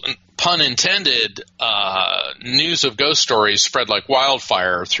 pun intended, news of ghost stories spread like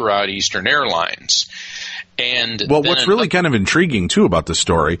wildfire throughout Eastern Airlines. And what's really kind of intriguing too about the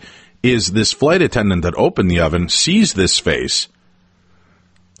story is this flight attendant that opened the oven sees this face,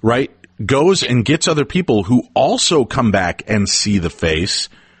 right? Goes and gets other people who also come back and see the face.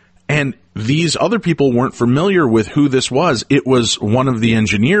 And these other people weren't familiar with who this was. It was one of the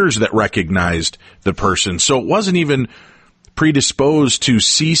engineers that recognized the person. So it wasn't even predisposed to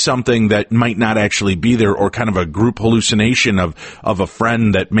see something that might not actually be there, or kind of a group hallucination of a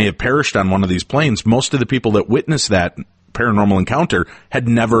friend that may have perished on one of these planes. Most of the people that witnessed that paranormal encounter had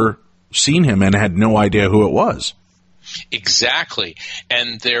never seen him and had no idea who it was. Exactly.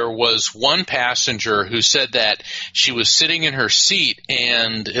 And there was one passenger who said that she was sitting in her seat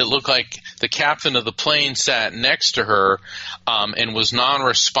and it looked like the captain of the plane sat next to her and was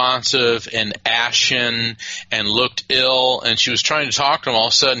non-responsive and ashen and looked ill, and she was trying to talk to him. All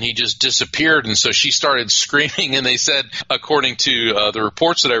of a sudden he just disappeared, and so she started screaming, and they said, according to the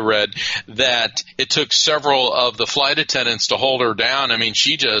reports that I read, that it took several of the flight attendants to hold her down. I mean,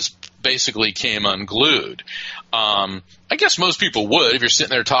 she just basically came unglued. I guess most people would, if you're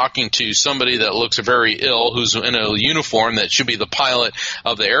sitting there talking to somebody that looks very ill, who's in a uniform that should be the pilot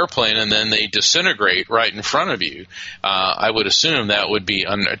of the airplane, and then they disintegrate right in front of you. I would assume that would be,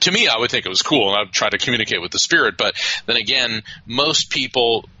 to me, I would think it was cool, and I would try to communicate with the spirit. But then again, most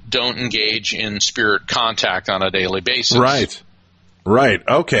people don't engage in spirit contact on a daily basis. Right.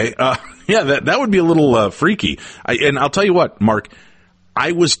 Okay. Yeah, that would be a little freaky. And I'll tell you what, Mark,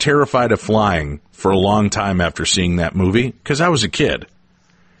 I was terrified of flying for a long time after seeing that movie because I was a kid.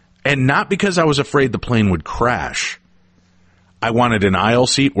 And not because I was afraid the plane would crash. I wanted an aisle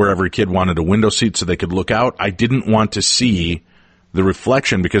seat where every kid wanted a window seat so they could look out. I didn't want to see the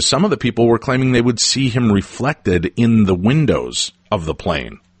reflection because some of the people were claiming they would see him reflected in the windows of the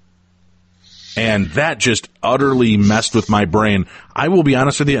plane. And that just utterly messed with my brain. I will be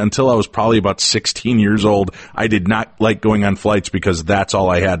honest with you, until I was probably about 16 years old, I did not like going on flights because that's all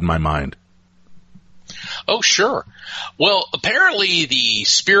I had in my mind. Oh, sure. Well, apparently the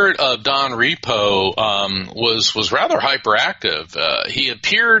spirit of Don Repo was rather hyperactive. He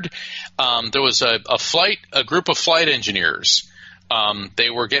appeared. There was a group of flight engineers. They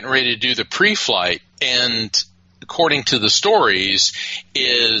were getting ready to do the pre-flight, and according to the stories,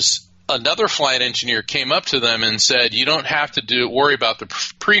 another flight engineer came up to them and said, "You don't have to worry about the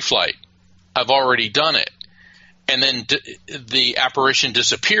pre-flight. I've already done it." And then the apparition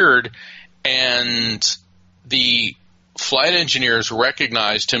disappeared, and the flight engineers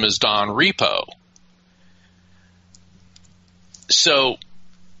recognized him as Don Repo. So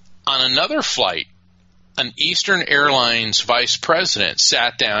on another flight, an Eastern Airlines vice president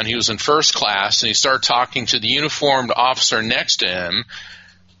sat down. He was in first class, and he started talking to the uniformed officer next to him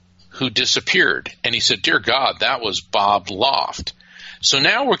who disappeared. And he said, "Dear God, that was Bob Loft." So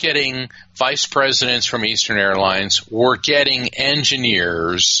now we're getting vice presidents from Eastern Airlines, we're getting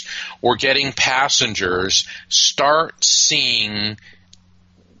engineers, we're getting passengers start seeing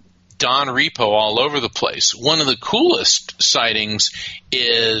Don Repo all over the place. One of the coolest sightings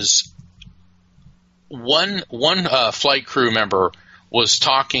is one flight crew member was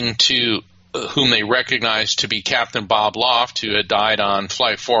talking to whom they recognized to be Captain Bob Loft, who had died on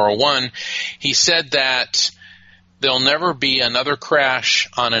Flight 401. He said that there'll never be another crash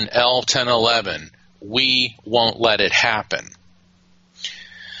on an L-1011. We won't let it happen.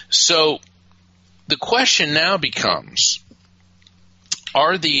 So the question now becomes,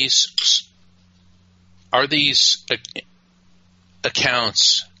 are these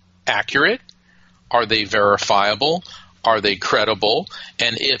accounts accurate? Are they verifiable? Are they credible?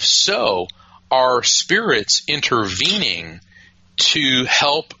 And if so, are spirits intervening to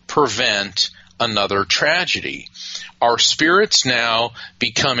help prevent another tragedy? Are spirits now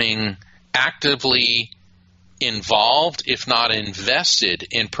becoming actively involved, if not invested,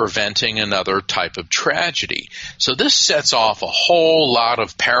 in preventing another type of tragedy? So this sets off a whole lot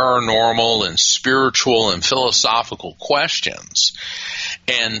of paranormal and spiritual and philosophical questions.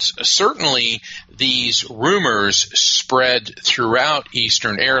 And certainly these rumors spread throughout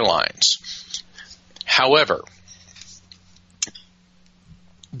Eastern Airlines. However,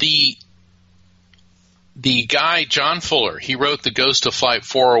 the guy, John Fuller, he wrote The Ghost of Flight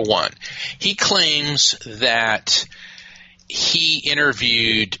 401. He claims that he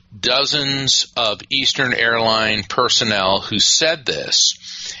interviewed dozens of Eastern Airline personnel who said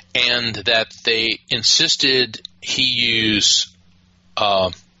this, and that they insisted he use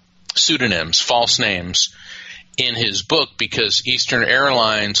pseudonyms, false names, in his book because Eastern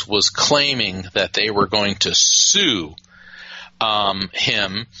Airlines was claiming that they were going to sue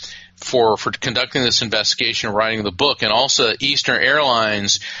him for conducting this investigation and writing the book. And also Eastern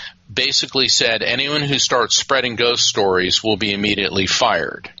Airlines basically said anyone who starts spreading ghost stories will be immediately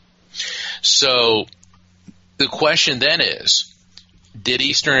fired. So the question then is, did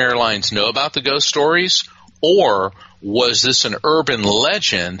Eastern Airlines know about the ghost stories, or was this an urban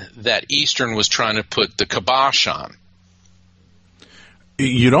legend that Eastern was trying to put the kibosh on?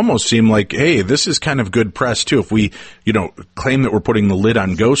 You'd almost seem like, hey, this is kind of good press, too, if we, claim that we're putting the lid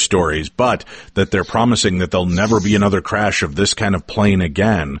on ghost stories, but that they're promising that there'll never be another crash of this kind of plane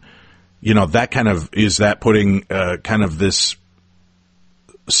again. That kind of, is that putting kind of this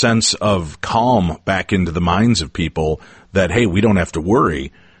sense of calm back into the minds of people that, hey, we don't have to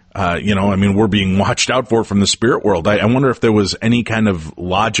worry. We're being watched out for from the spirit world. I wonder if there was any kind of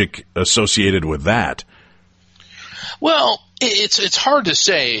logic associated with that. Well, it's hard to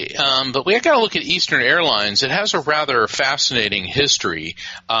say, but we got to look at Eastern Airlines. It has a rather fascinating history.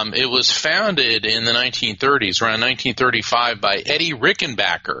 It was founded in the 1930s, around 1935, by Eddie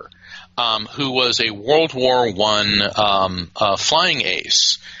Rickenbacker, who was a World War I flying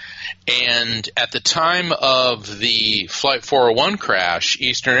ace. And at the time of the Flight 401 crash,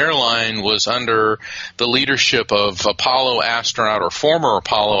 Eastern Airlines was under the leadership of Apollo astronaut, or former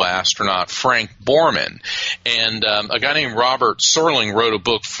Apollo astronaut, Frank Borman. And a guy named Robert Serling wrote a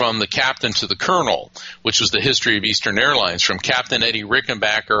book, From the Captain to the Colonel, which was the history of Eastern Airlines, from Captain Eddie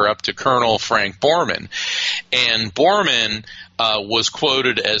Rickenbacker up to Colonel Frank Borman. And Borman was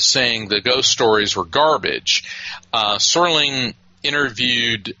quoted as saying the ghost stories were garbage. Serling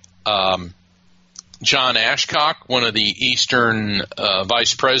interviewed John Ashcock, one of the Eastern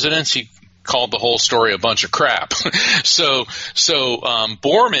vice presidents. He called the whole story a bunch of crap. So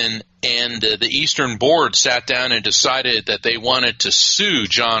Borman and the Eastern board sat down and decided that they wanted to sue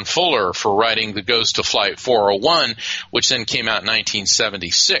John Fuller for writing The Ghost of Flight 401, which then came out in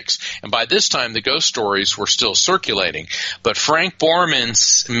 1976. And by this time, the ghost stories were still circulating. But Frank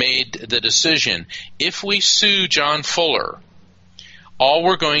Borman made the decision, if we sue John Fuller, all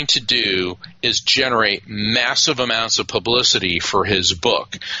we're going to do is generate massive amounts of publicity for his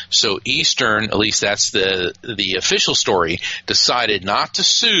book. So Eastern, at least that's the official story, decided not to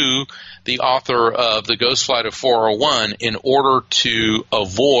sue the author of The Ghost Flight of 401 in order to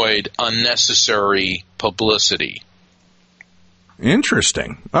avoid unnecessary publicity.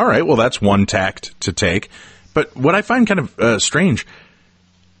 Interesting. All right, well, that's one tact to take. But what I find kind of strange,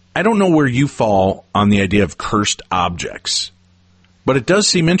 I don't know where you fall on the idea of cursed objects. But it does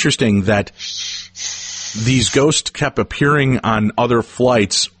seem interesting that these ghosts kept appearing on other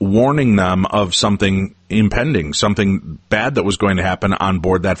flights, warning them of something impending, something bad that was going to happen on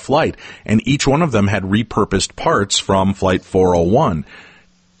board that flight. And each one of them had repurposed parts from Flight 401.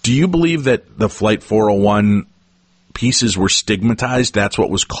 Do you believe that the Flight 401 pieces were stigmatized? That's what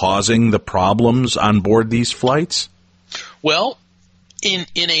was causing the problems on board these flights? Well, in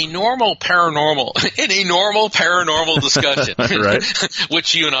a normal paranormal discussion, right,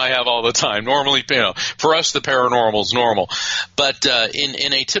 which you and I have all the time. Normally, for us the paranormal is normal, but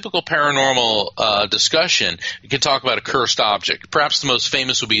in a typical paranormal discussion, you can talk about a cursed object. Perhaps the most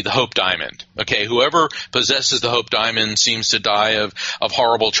famous would be the Hope Diamond. Okay, whoever possesses the Hope Diamond seems to die of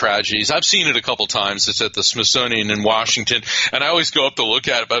horrible tragedies. I've seen it a couple times. It's at the Smithsonian in Washington, and I always go up to look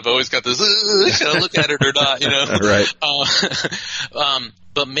at it, but I've always got this, should I look at it or not, Right.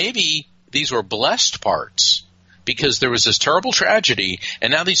 But maybe these were blessed parts because there was this terrible tragedy,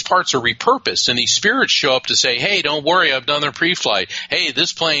 and now these parts are repurposed, and these spirits show up to say, hey, don't worry, I've done their pre-flight. Hey,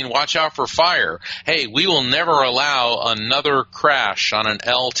 this plane, watch out for fire. Hey, we will never allow another crash on an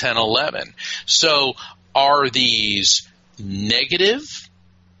L-1011. So are these negative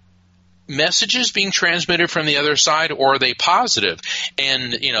messages being transmitted from the other side, or are they positive?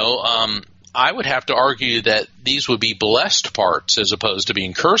 And, I would have to argue that these would be blessed parts as opposed to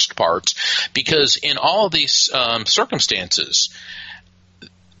being cursed parts, because in all of these circumstances,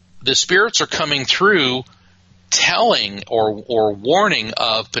 the spirits are coming through telling or warning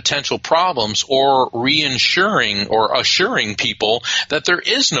of potential problems, or reassuring or assuring people that there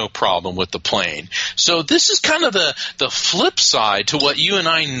is no problem with the plane. So this is kind of the flip side to what you and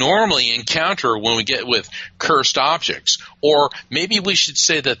I normally encounter when we get with cursed objects. Or maybe we should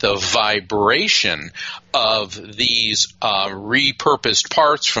say that the vibration of these repurposed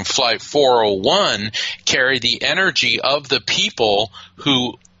parts from Flight 401 carry the energy of the people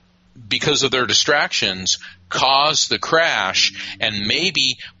who, because of their distractions, caused the crash, and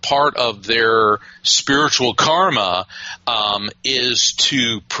maybe part of their spiritual karma is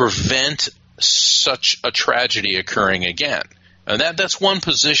to prevent such a tragedy occurring again. And that's one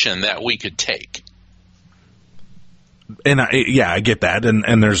position that we could take. And I get that,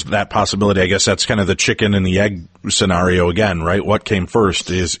 and there's that possibility. I guess that's kind of the chicken and the egg scenario again, right? What came first?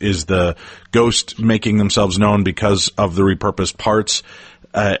 Is the ghost making themselves known because of the repurposed parts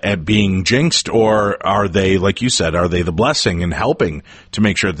at being jinxed, or are they, like you said, are they the blessing and helping to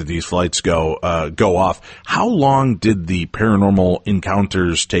make sure that these flights go off? How long did the paranormal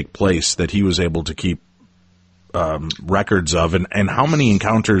encounters take place that he was able to keep records of, and how many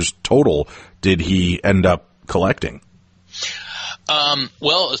encounters total did he end up collecting?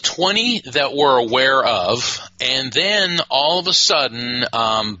 Well, 20 that we're aware of, and then all of a sudden,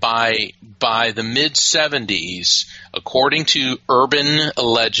 by the mid-70s, according to urban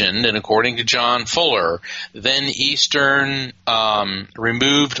legend and according to John Fuller, then Eastern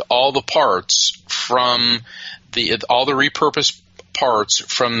removed all the parts from all the repurposed parts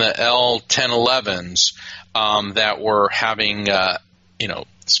from the L-1011s that were having,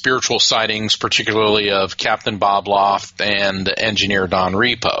 spiritual sightings, particularly of Captain Bob Loft and Engineer Don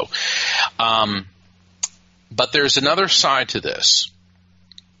Repo. But there's another side to this.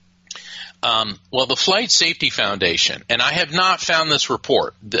 Well, the Flight Safety Foundation, and I have not found this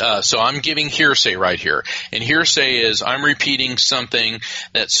report, so I'm giving hearsay right here. And hearsay is I'm repeating something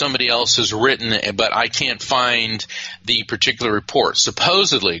that somebody else has written, but I can't find the particular report.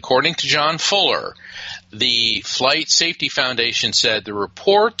 Supposedly, according to John Fuller, the Flight Safety Foundation said the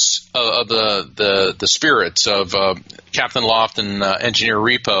reports of the spirits of Captain Loft and Engineer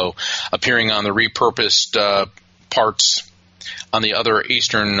Repo appearing on the repurposed parts on the other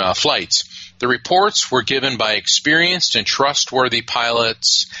Eastern flights. The reports were given by experienced and trustworthy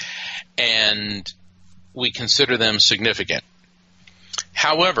pilots, and we consider them significant.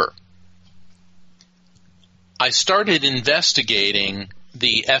 However, I started investigating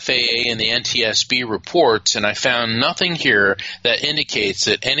the FAA and the NTSB reports, and I found nothing here that indicates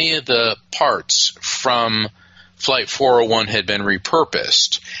that any of the parts from Flight 401 had been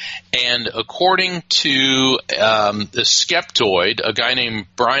repurposed. And according to the Skeptoid, a guy named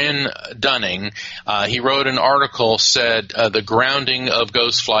Brian Dunning, he wrote an article, said the grounding of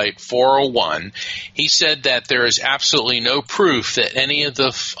Ghost Flight 401. He said that there is absolutely no proof that any of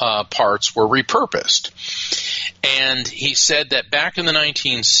the parts were repurposed. And he said that back in the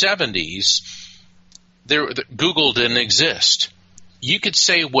 1970s, Google didn't exist. You could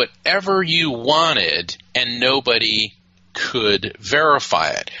say whatever you wanted and nobody could verify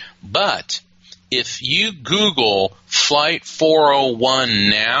it. But if you Google Flight 401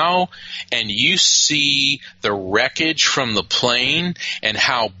 now and you see the wreckage from the plane and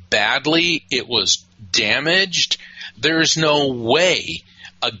how badly it was damaged, there's no way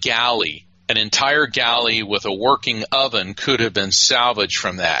a galley, an entire galley with a working oven, could have been salvaged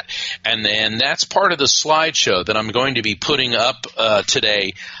from that. And then that's part of the slideshow that I'm going to be putting up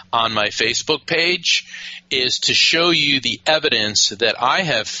today on my Facebook page, is to show you the evidence that I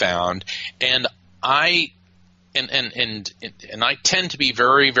have found. And I and I tend to be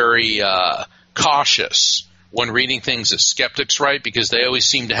very, very cautious when reading things that skeptics write, because they always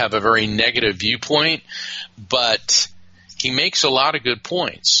seem to have a very negative viewpoint. But he makes a lot of good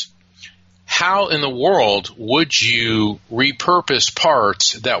points. How in the world would you repurpose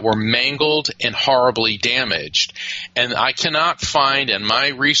parts that were mangled and horribly damaged? And I cannot find, and my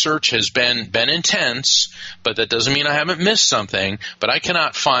research has been intense, but that doesn't mean I haven't missed something, but I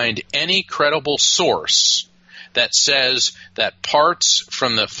cannot find any credible source that says that parts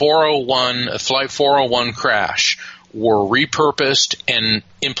from the Flight 401 crash were repurposed and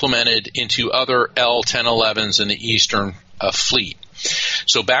implemented into other L-1011s in the Eastern Fleet.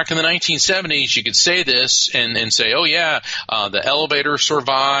 So back in the 1970s, you could say this and say, oh, yeah, the elevator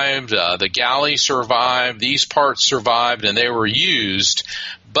survived, the galley survived, these parts survived, and they were used,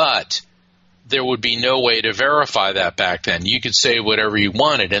 but there would be no way to verify that back then. You could say whatever you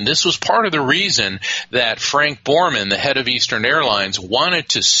wanted. And this was part of the reason that Frank Borman, the head of Eastern Airlines, wanted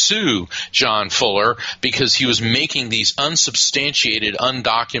to sue John Fuller, because he was making these unsubstantiated,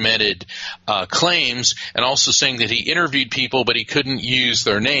 undocumented claims, and also saying that he interviewed people but he couldn't use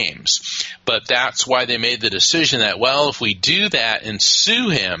their names. But that's why they made the decision that, well, if we do that and sue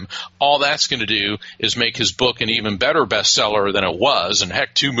him, all that's going to do is make his book an even better bestseller than it was. And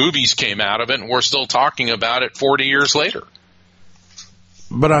heck, 2 movies came out of it, and we're still talking about it 40 years later.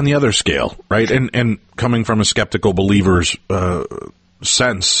 But on the other scale, right, and coming from a skeptical believer's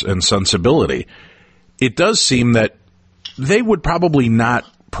sense and sensibility, it does seem that they would probably not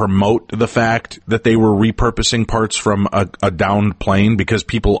promote the fact that they were repurposing parts from a downed plane, because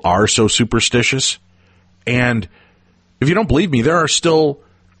people are so superstitious. And if you don't believe me, there are still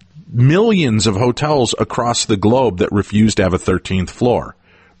millions of hotels across the globe that refuse to have a 13th floor.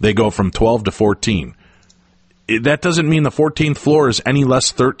 They go from 12 to 14. That doesn't mean the 14th floor is any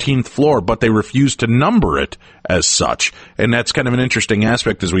less 13th floor, but they refuse to number it as such. And that's kind of an interesting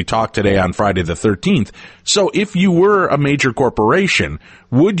aspect as we talk today on Friday the 13th. So if you were a major corporation,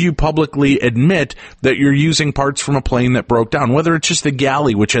 would you publicly admit that you're using parts from a plane that broke down, whether it's just the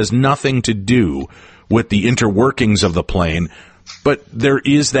galley, which has nothing to do with the interworkings of the plane, but there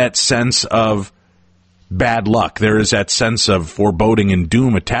is that sense of bad luck. There is that sense of foreboding and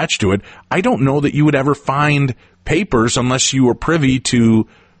doom attached to it. I don't know that you would ever find papers, unless you were privy to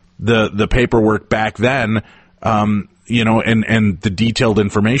the paperwork back then, and the detailed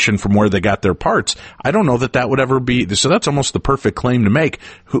information from where they got their parts. I don't know that would ever be. So that's almost the perfect claim to make.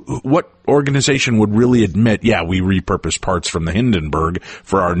 What organization would really admit, yeah, we repurposed parts from the Hindenburg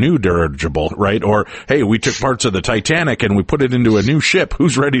for our new dirigible, right? Or, hey, we took parts of the Titanic and we put it into a new ship.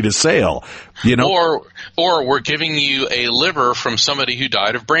 Who's ready to sail? Or we're giving you a liver from somebody who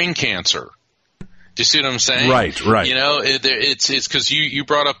died of brain cancer. Do you see what I'm saying? Right. It's because you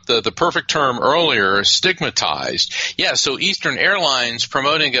brought up the perfect term earlier, stigmatized. Yeah, so Eastern Airlines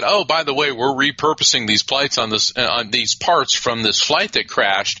promoting it. Oh, by the way, we're repurposing these flights on these parts from this flight that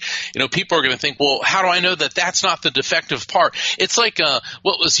crashed. People are going to think, well, how do I know that that's not the defective part? It's like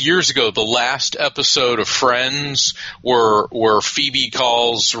what was years ago, the last episode of Friends, where Phoebe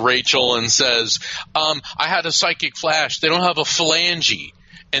calls Rachel and says, I had a psychic flash. They don't have a phalange.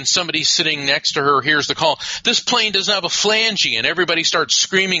 And somebody sitting next to her hears the call, this plane doesn't have a phalange, and everybody starts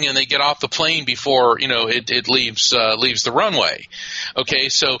screaming and they get off the plane before, it leaves the runway. Okay,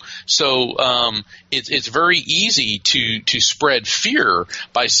 so it's very easy to spread fear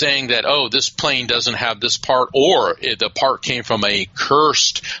by saying that, oh, this plane doesn't have this part, or the part came from a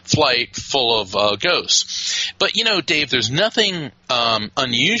cursed flight full of ghosts. But, Dave, there's nothing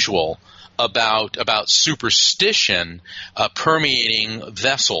unusual about superstition permeating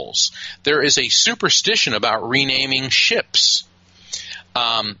vessels. There is a superstition about renaming ships.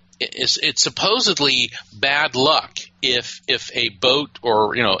 It's supposedly bad luck if a boat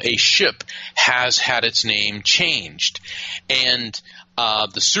or a ship has had its name changed, and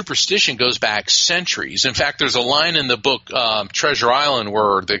the superstition goes back centuries. In fact, there's a line in the book Treasure Island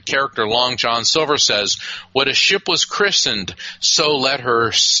where the character Long John Silver says, "What a ship was christened, so let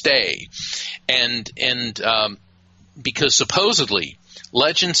her stay," and because supposedly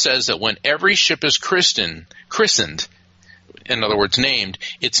legend says that when every ship is christened, in other words, named,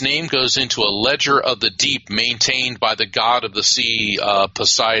 its name goes into a ledger of the deep maintained by the god of the sea,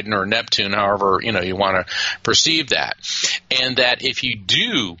 Poseidon or Neptune, however you want to perceive that. And that if you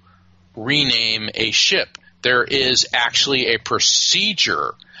do rename a ship, there is actually a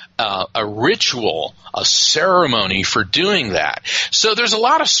procedure a ritual, a ceremony for doing that. So there's a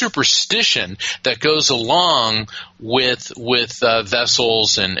lot of superstition that goes along with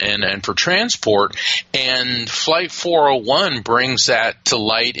vessels and for transport, and Flight 401 brings that to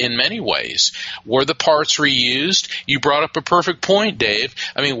light in many ways. Were the parts reused? You brought up a perfect point, Dave.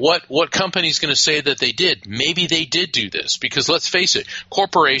 I mean, what company's going to say that they did? Maybe they did do this, because let's face it,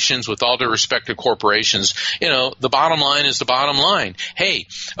 corporations, with all due respect to corporations, the bottom line is the bottom line. Hey,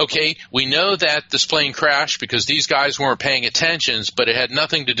 okay, we know that this plane crashed because these guys weren't paying attention, but it had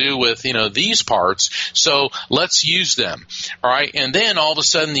nothing to do with, these parts, so let's use them. All right, and then all of a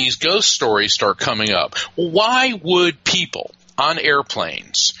sudden these ghost stories start coming up. Why would people on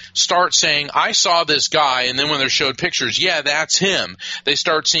airplanes start saying, I saw this guy, and then when they're showed pictures, yeah, that's him, they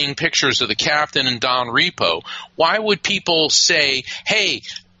start seeing pictures of the captain and Don Repo? Why would people say, hey,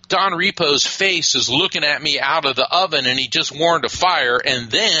 Don Repo's face is looking at me out of the oven and he just warned a fire,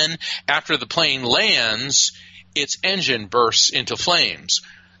 and then after the plane lands, its engine bursts into flames?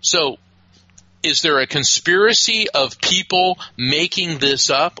 So is there a conspiracy of people making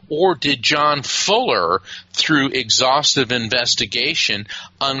this up, or did John Fuller, through exhaustive investigation,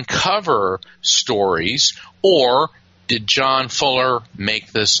 uncover stories, or did John Fuller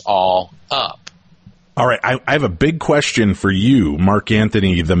make this all up? All right, I have a big question for you, Mark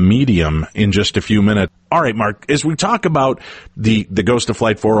Anthony, the medium, in just a few minutes. All right, Mark, as we talk about the ghost of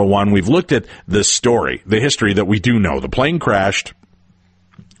Flight 401, we've looked at the story, the history that we do know. The plane crashed.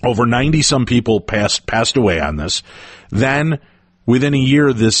 Over 90-some people passed away on this. Then, within a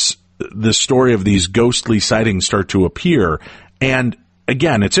year, this story of these ghostly sightings start to appear. And,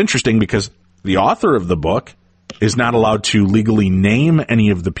 again, it's interesting because the author of the book is not allowed to legally name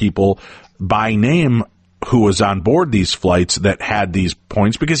any of the people by name who was on board these flights that had these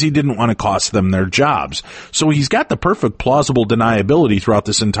points, because he didn't want to cost them their jobs. So he's got the perfect plausible deniability throughout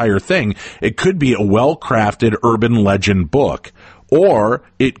this entire thing. It could be a well-crafted urban legend book, or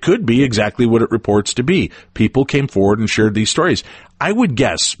it could be exactly what it reports to be. People came forward and shared these stories. I would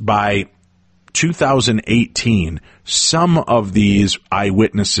guess by 2018, some of these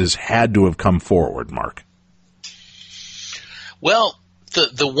eyewitnesses had to have come forward, Mark. Well,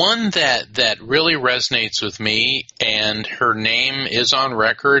 the one that really resonates with me, and her name is on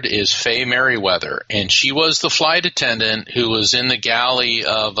record, is Faye Merriweather, and she was the flight attendant who was in the galley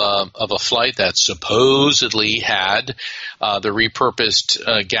of a flight that supposedly had the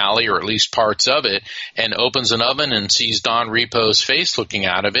repurposed galley, or at least parts of it, and opens an oven and sees Don Repo's face looking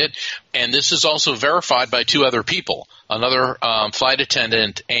out of it. And this is also verified by two other people, another flight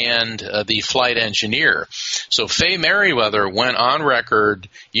attendant and the flight engineer. So Faye Merriweather went on record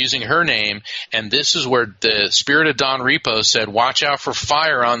using her name, and this is where the spirit of Don Repo said, watch out for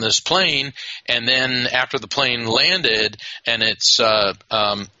fire on this plane. And then after the plane landed, and it's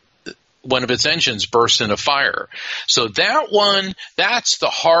one of its engines burst into fire. So that one, that's the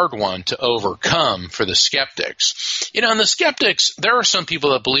hard one to overcome for the skeptics. And the skeptics, there are some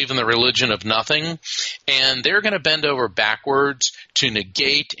people that believe in the religion of nothing, and they're going to bend over backwards to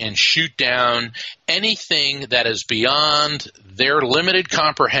negate and shoot down anything that is beyond their limited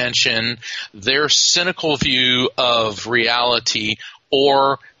comprehension, their cynical view of reality,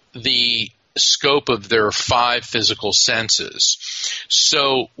 or the scope of their five physical senses.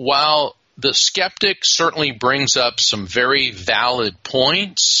 So while the skeptic certainly brings up some very valid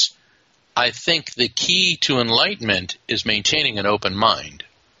points, I think the key to enlightenment is maintaining an open mind.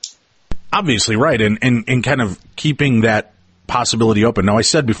 Obviously, right, and kind of keeping that possibility open. Now, I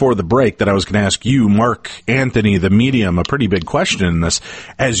said before the break that I was going to ask you, Mark Anthony, the medium, a pretty big question in this.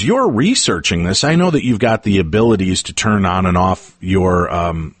 As you're researching this, I know that you've got the abilities to turn on and off your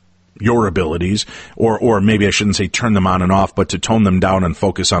abilities, or maybe I shouldn't say turn them on and off, but to tone them down and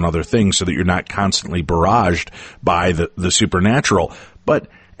focus on other things so that you're not constantly barraged by the supernatural. But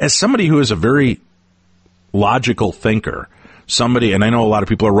as somebody who is a very logical thinker, somebody, and I know a lot of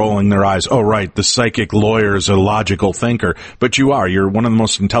people are rolling their eyes, oh, right, the psychic lawyer is a logical thinker, but you are. You're one of the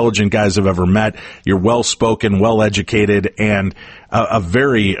most intelligent guys I've ever met. You're well-spoken, well-educated, and a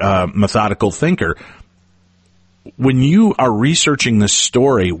very methodical thinker. When you are researching this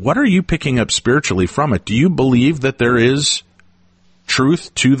story, what are you picking up spiritually from it? Do you believe that there is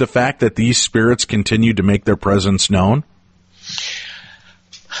truth to the fact that these spirits continue to make their presence known?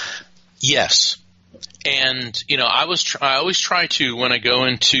 Yes. And, I always try to, when I go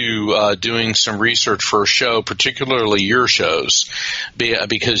into doing some research for a show, particularly your shows,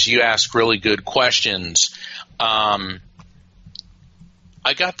 because you ask really good questions,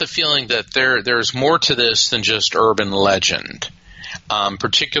 I got the feeling that there's more to this than just urban legend,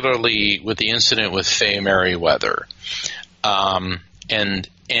 particularly with the incident with Faye Merriweather. And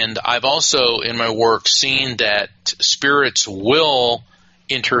I've also in my work seen that spirits will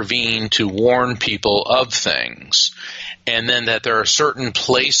intervene to warn people of things, and then that there are certain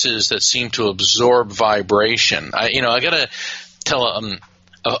places that seem to absorb vibration. I got to tell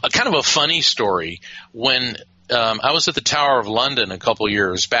a kind of a funny story. When I was at the Tower of London a couple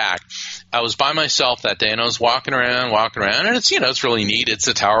years back, I was by myself that day, and I was walking around, and it's really neat. It's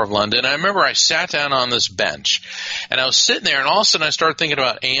the Tower of London. I remember I sat down on this bench, and I was sitting there, and all of a sudden I started thinking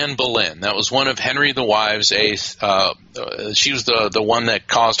about Anne Boleyn. That was one of Henry the Wives' eighth. She was the one that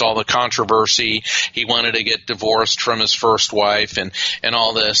caused all the controversy. He wanted to get divorced from his first wife and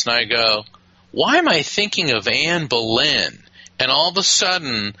all this. And I go, why am I thinking of Anne Boleyn? And all of a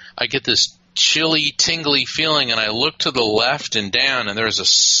sudden I get this chilly, tingly feeling, and I look to the left and down, and there's a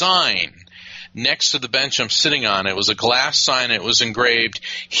sign next to the bench I'm sitting on. It was a glass sign. It was engraved,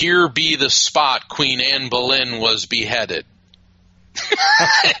 "Here be the spot Queen Anne Boleyn was beheaded."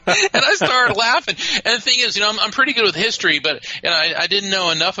 And I started laughing. And the thing is, I'm pretty good with history, but I didn't know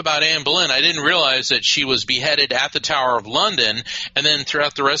enough about Anne Boleyn. I didn't realize that she was beheaded at the Tower of London. And then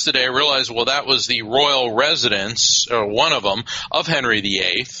throughout the rest of the day, I realized, well, that was the royal residence, or one of them, of Henry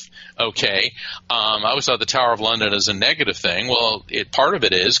VIII. Okay. I always thought the Tower of London is a negative thing. Well, part of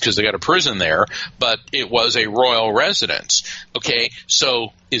it is because they got a prison there, but it was a royal residence. Okay.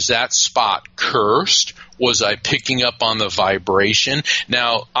 So is that spot cursed? Was I picking up on the vibration?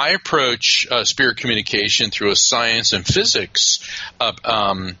 Now, I approach spirit communication through a science and physics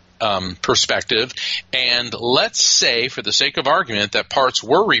perspective, and let's say, for the sake of argument, that parts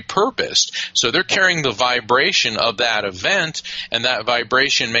were repurposed. So they're carrying the vibration of that event, and that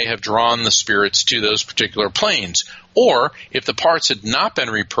vibration may have drawn the spirits to those particular planes. Or, if the parts had not been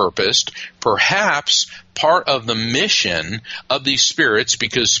repurposed, perhaps part of the mission of these spirits,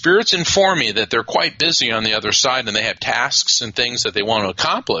 because spirits inform me that they're quite busy on the other side and they have tasks and things that they want to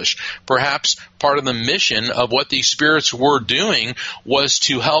accomplish, perhaps part of the mission of what these spirits were doing was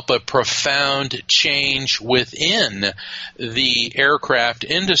to help a profound change within the aircraft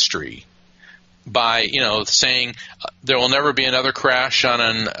industry. By, saying there will never be another crash on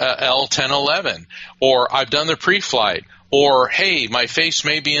an L-1011, or I've done the pre-flight, or hey, my face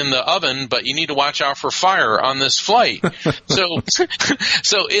may be in the oven, but you need to watch out for fire on this flight. So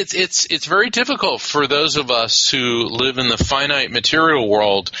it's very difficult for those of us who live in the finite material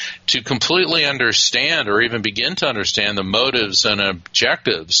world to completely understand, or even begin to understand, the motives and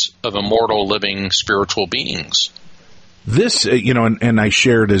objectives of immortal living spiritual beings. This, and I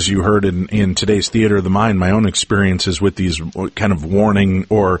shared, as you heard in today's Theater of the Mind, my own experiences with these kind of warning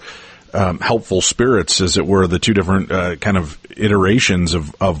or helpful spirits, as it were, the two different kind of iterations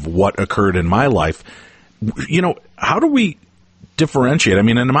of what occurred in my life. How do we differentiate? I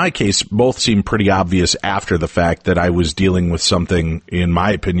mean, in my case, both seem pretty obvious after the fact that I was dealing with something, in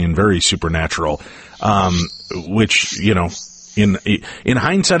my opinion, very supernatural, which, in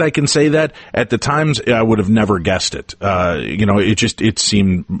hindsight, I can say that. At the times, I would have never guessed it. It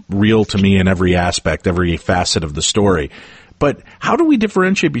seemed real to me in every aspect, every facet of the story. But how do we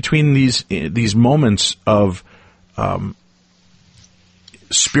differentiate between these moments of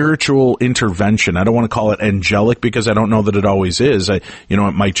spiritual intervention? I don't want to call it angelic, because I don't know that it always is. It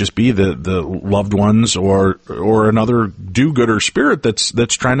might just be the loved ones or another do-gooder spirit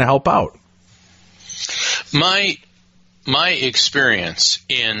that's trying to help out. My experience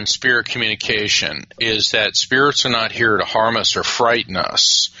in spirit communication is that spirits are not here to harm us or frighten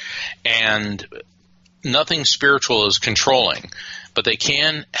us, and nothing spiritual is controlling, but they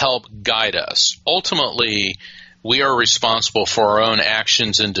can help guide us. Ultimately, we are responsible for our own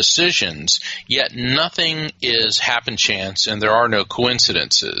actions and decisions, yet nothing is happen chance and there are no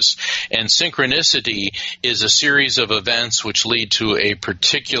coincidences. And synchronicity is a series of events which lead to a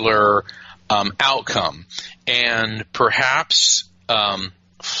particular outcome. And perhaps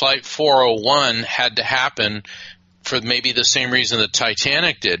Flight 401 had to happen for maybe the same reason the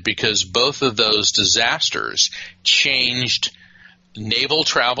Titanic did, because both of those disasters changed naval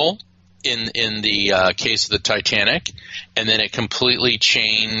travel in the case of the Titanic, and then it completely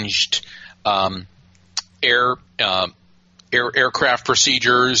changed aircraft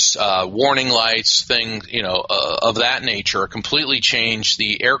procedures, warning lights, things, of that nature, completely changed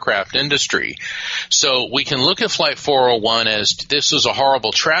the aircraft industry. So we can look at Flight 401 as this was a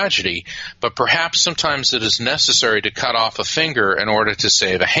horrible tragedy, but perhaps sometimes it is necessary to cut off a finger in order to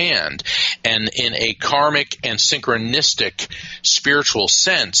save a hand. And in a karmic and synchronistic spiritual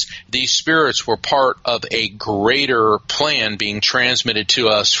sense, these spirits were part of a greater plan being transmitted to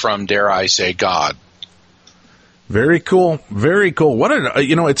us from, dare I say, God. Very cool. Very cool.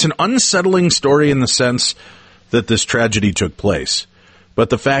 It's an unsettling story in the sense that this tragedy took place. But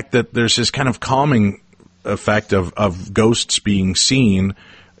the fact that there's this kind of calming effect of ghosts being seen,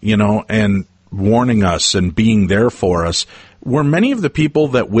 and warning us and being there for us. Were many of the people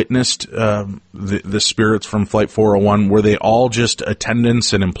that witnessed the spirits from Flight 401, were they all just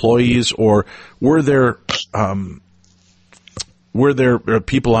attendants and employees, or were there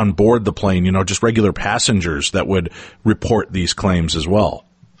people on board the plane, just regular passengers that would report these claims as well?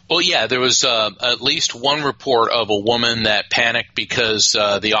 Well, yeah, there was at least one report of a woman that panicked because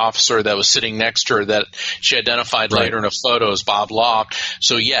the officer that was sitting next to her that she identified later in a photo as Bob Loft.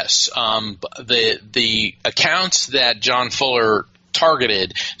 So, yes, the accounts that John Fuller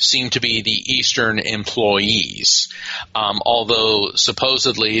targeted seem to be the Eastern employees, although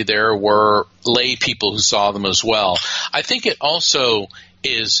supposedly there were lay people who saw them as well. I think it also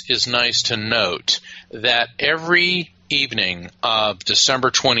is nice to note that every evening of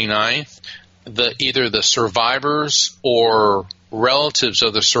December 29th, either the survivors or relatives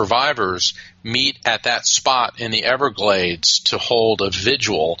of the survivors meet at that spot in the Everglades to hold a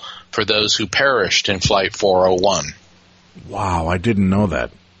vigil for those who perished in Flight 401. Wow, I didn't know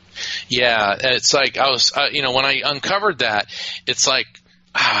that. Yeah, it's like I was, when I uncovered that, it's like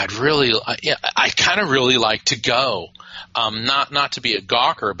I kind of really like to go, not to be a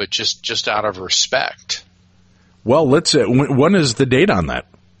gawker, but just out of respect. Well, let's. When is the date on that?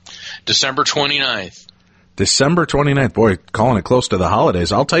 December 29th. December 29th. Boy, calling it close to the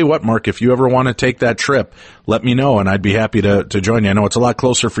holidays. I'll tell you what, Mark, if you ever want to take that trip, let me know, and I'd be happy to join you. I know it's a lot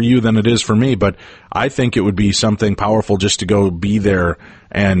closer for you than it is for me, but I think it would be something powerful just to go be there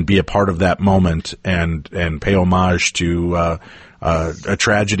and be a part of that moment and pay homage to a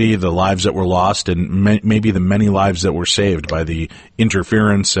tragedy, the lives that were lost, and maybe the many lives that were saved by the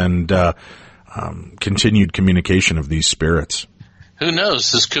interference and continued communication of these spirits. Who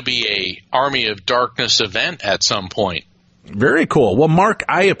knows? This could be a Army of Darkness event at some point. Very cool. Well, Mark,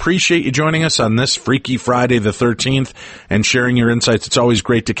 I appreciate you joining us on this Freaky Friday the 13th and sharing your insights. It's always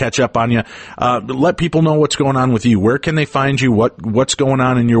great to catch up on you. Let people know what's going on with you. Where can they find you? What's going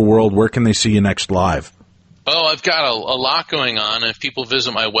on in your world? Where can they see you next live? Oh, I've got a lot going on. If people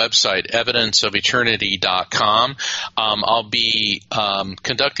visit my website, evidenceofeternity.com, I'll be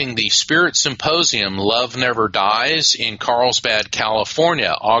conducting the Spirit Symposium, Love Never Dies, in Carlsbad,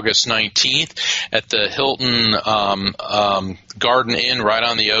 California, August 19th at the Hilton Garden Inn right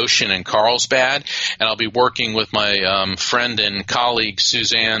on the ocean in Carlsbad. And I'll be working with my friend and colleague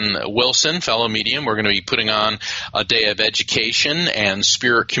Suzanne Wilson, fellow medium. We're going to be putting on a day of education and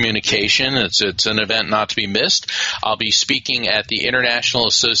spirit communication. It's an event not to be missed. I'll be speaking at the International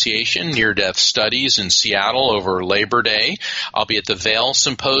Association Near-Death Studies in Seattle over Labor Day. I'll be at the Vail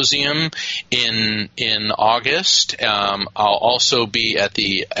Symposium in August. I'll also be at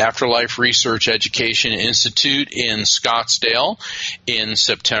the Afterlife Research Education Institute in Scottsdale in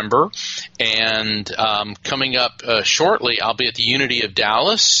September. And coming up shortly, I'll be at the Unity of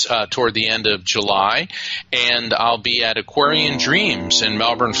Dallas toward the end of July. And I'll be at Aquarian Dreams in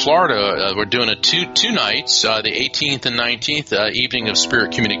Melbourne, Florida. We're doing a two nights, the 18th and 19th evening of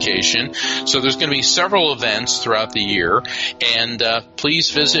spirit communication. So there's going to be several events throughout the year. And please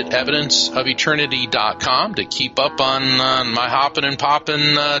visit evidenceofeternity.com to keep up on my hoppin' and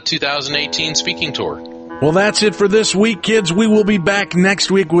poppin' 2018 speaking tour. Well, that's it for this week, kids. We will be back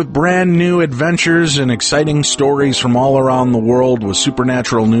next week with brand new adventures and exciting stories from all around the world with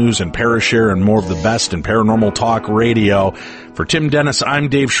supernatural news and parashare and more of the best in paranormal talk radio. For Tim Dennis, I'm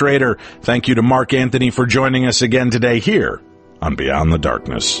Dave Schrader. Thank you to Mark Anthony for joining us again today here on Beyond the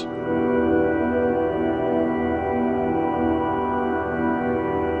Darkness.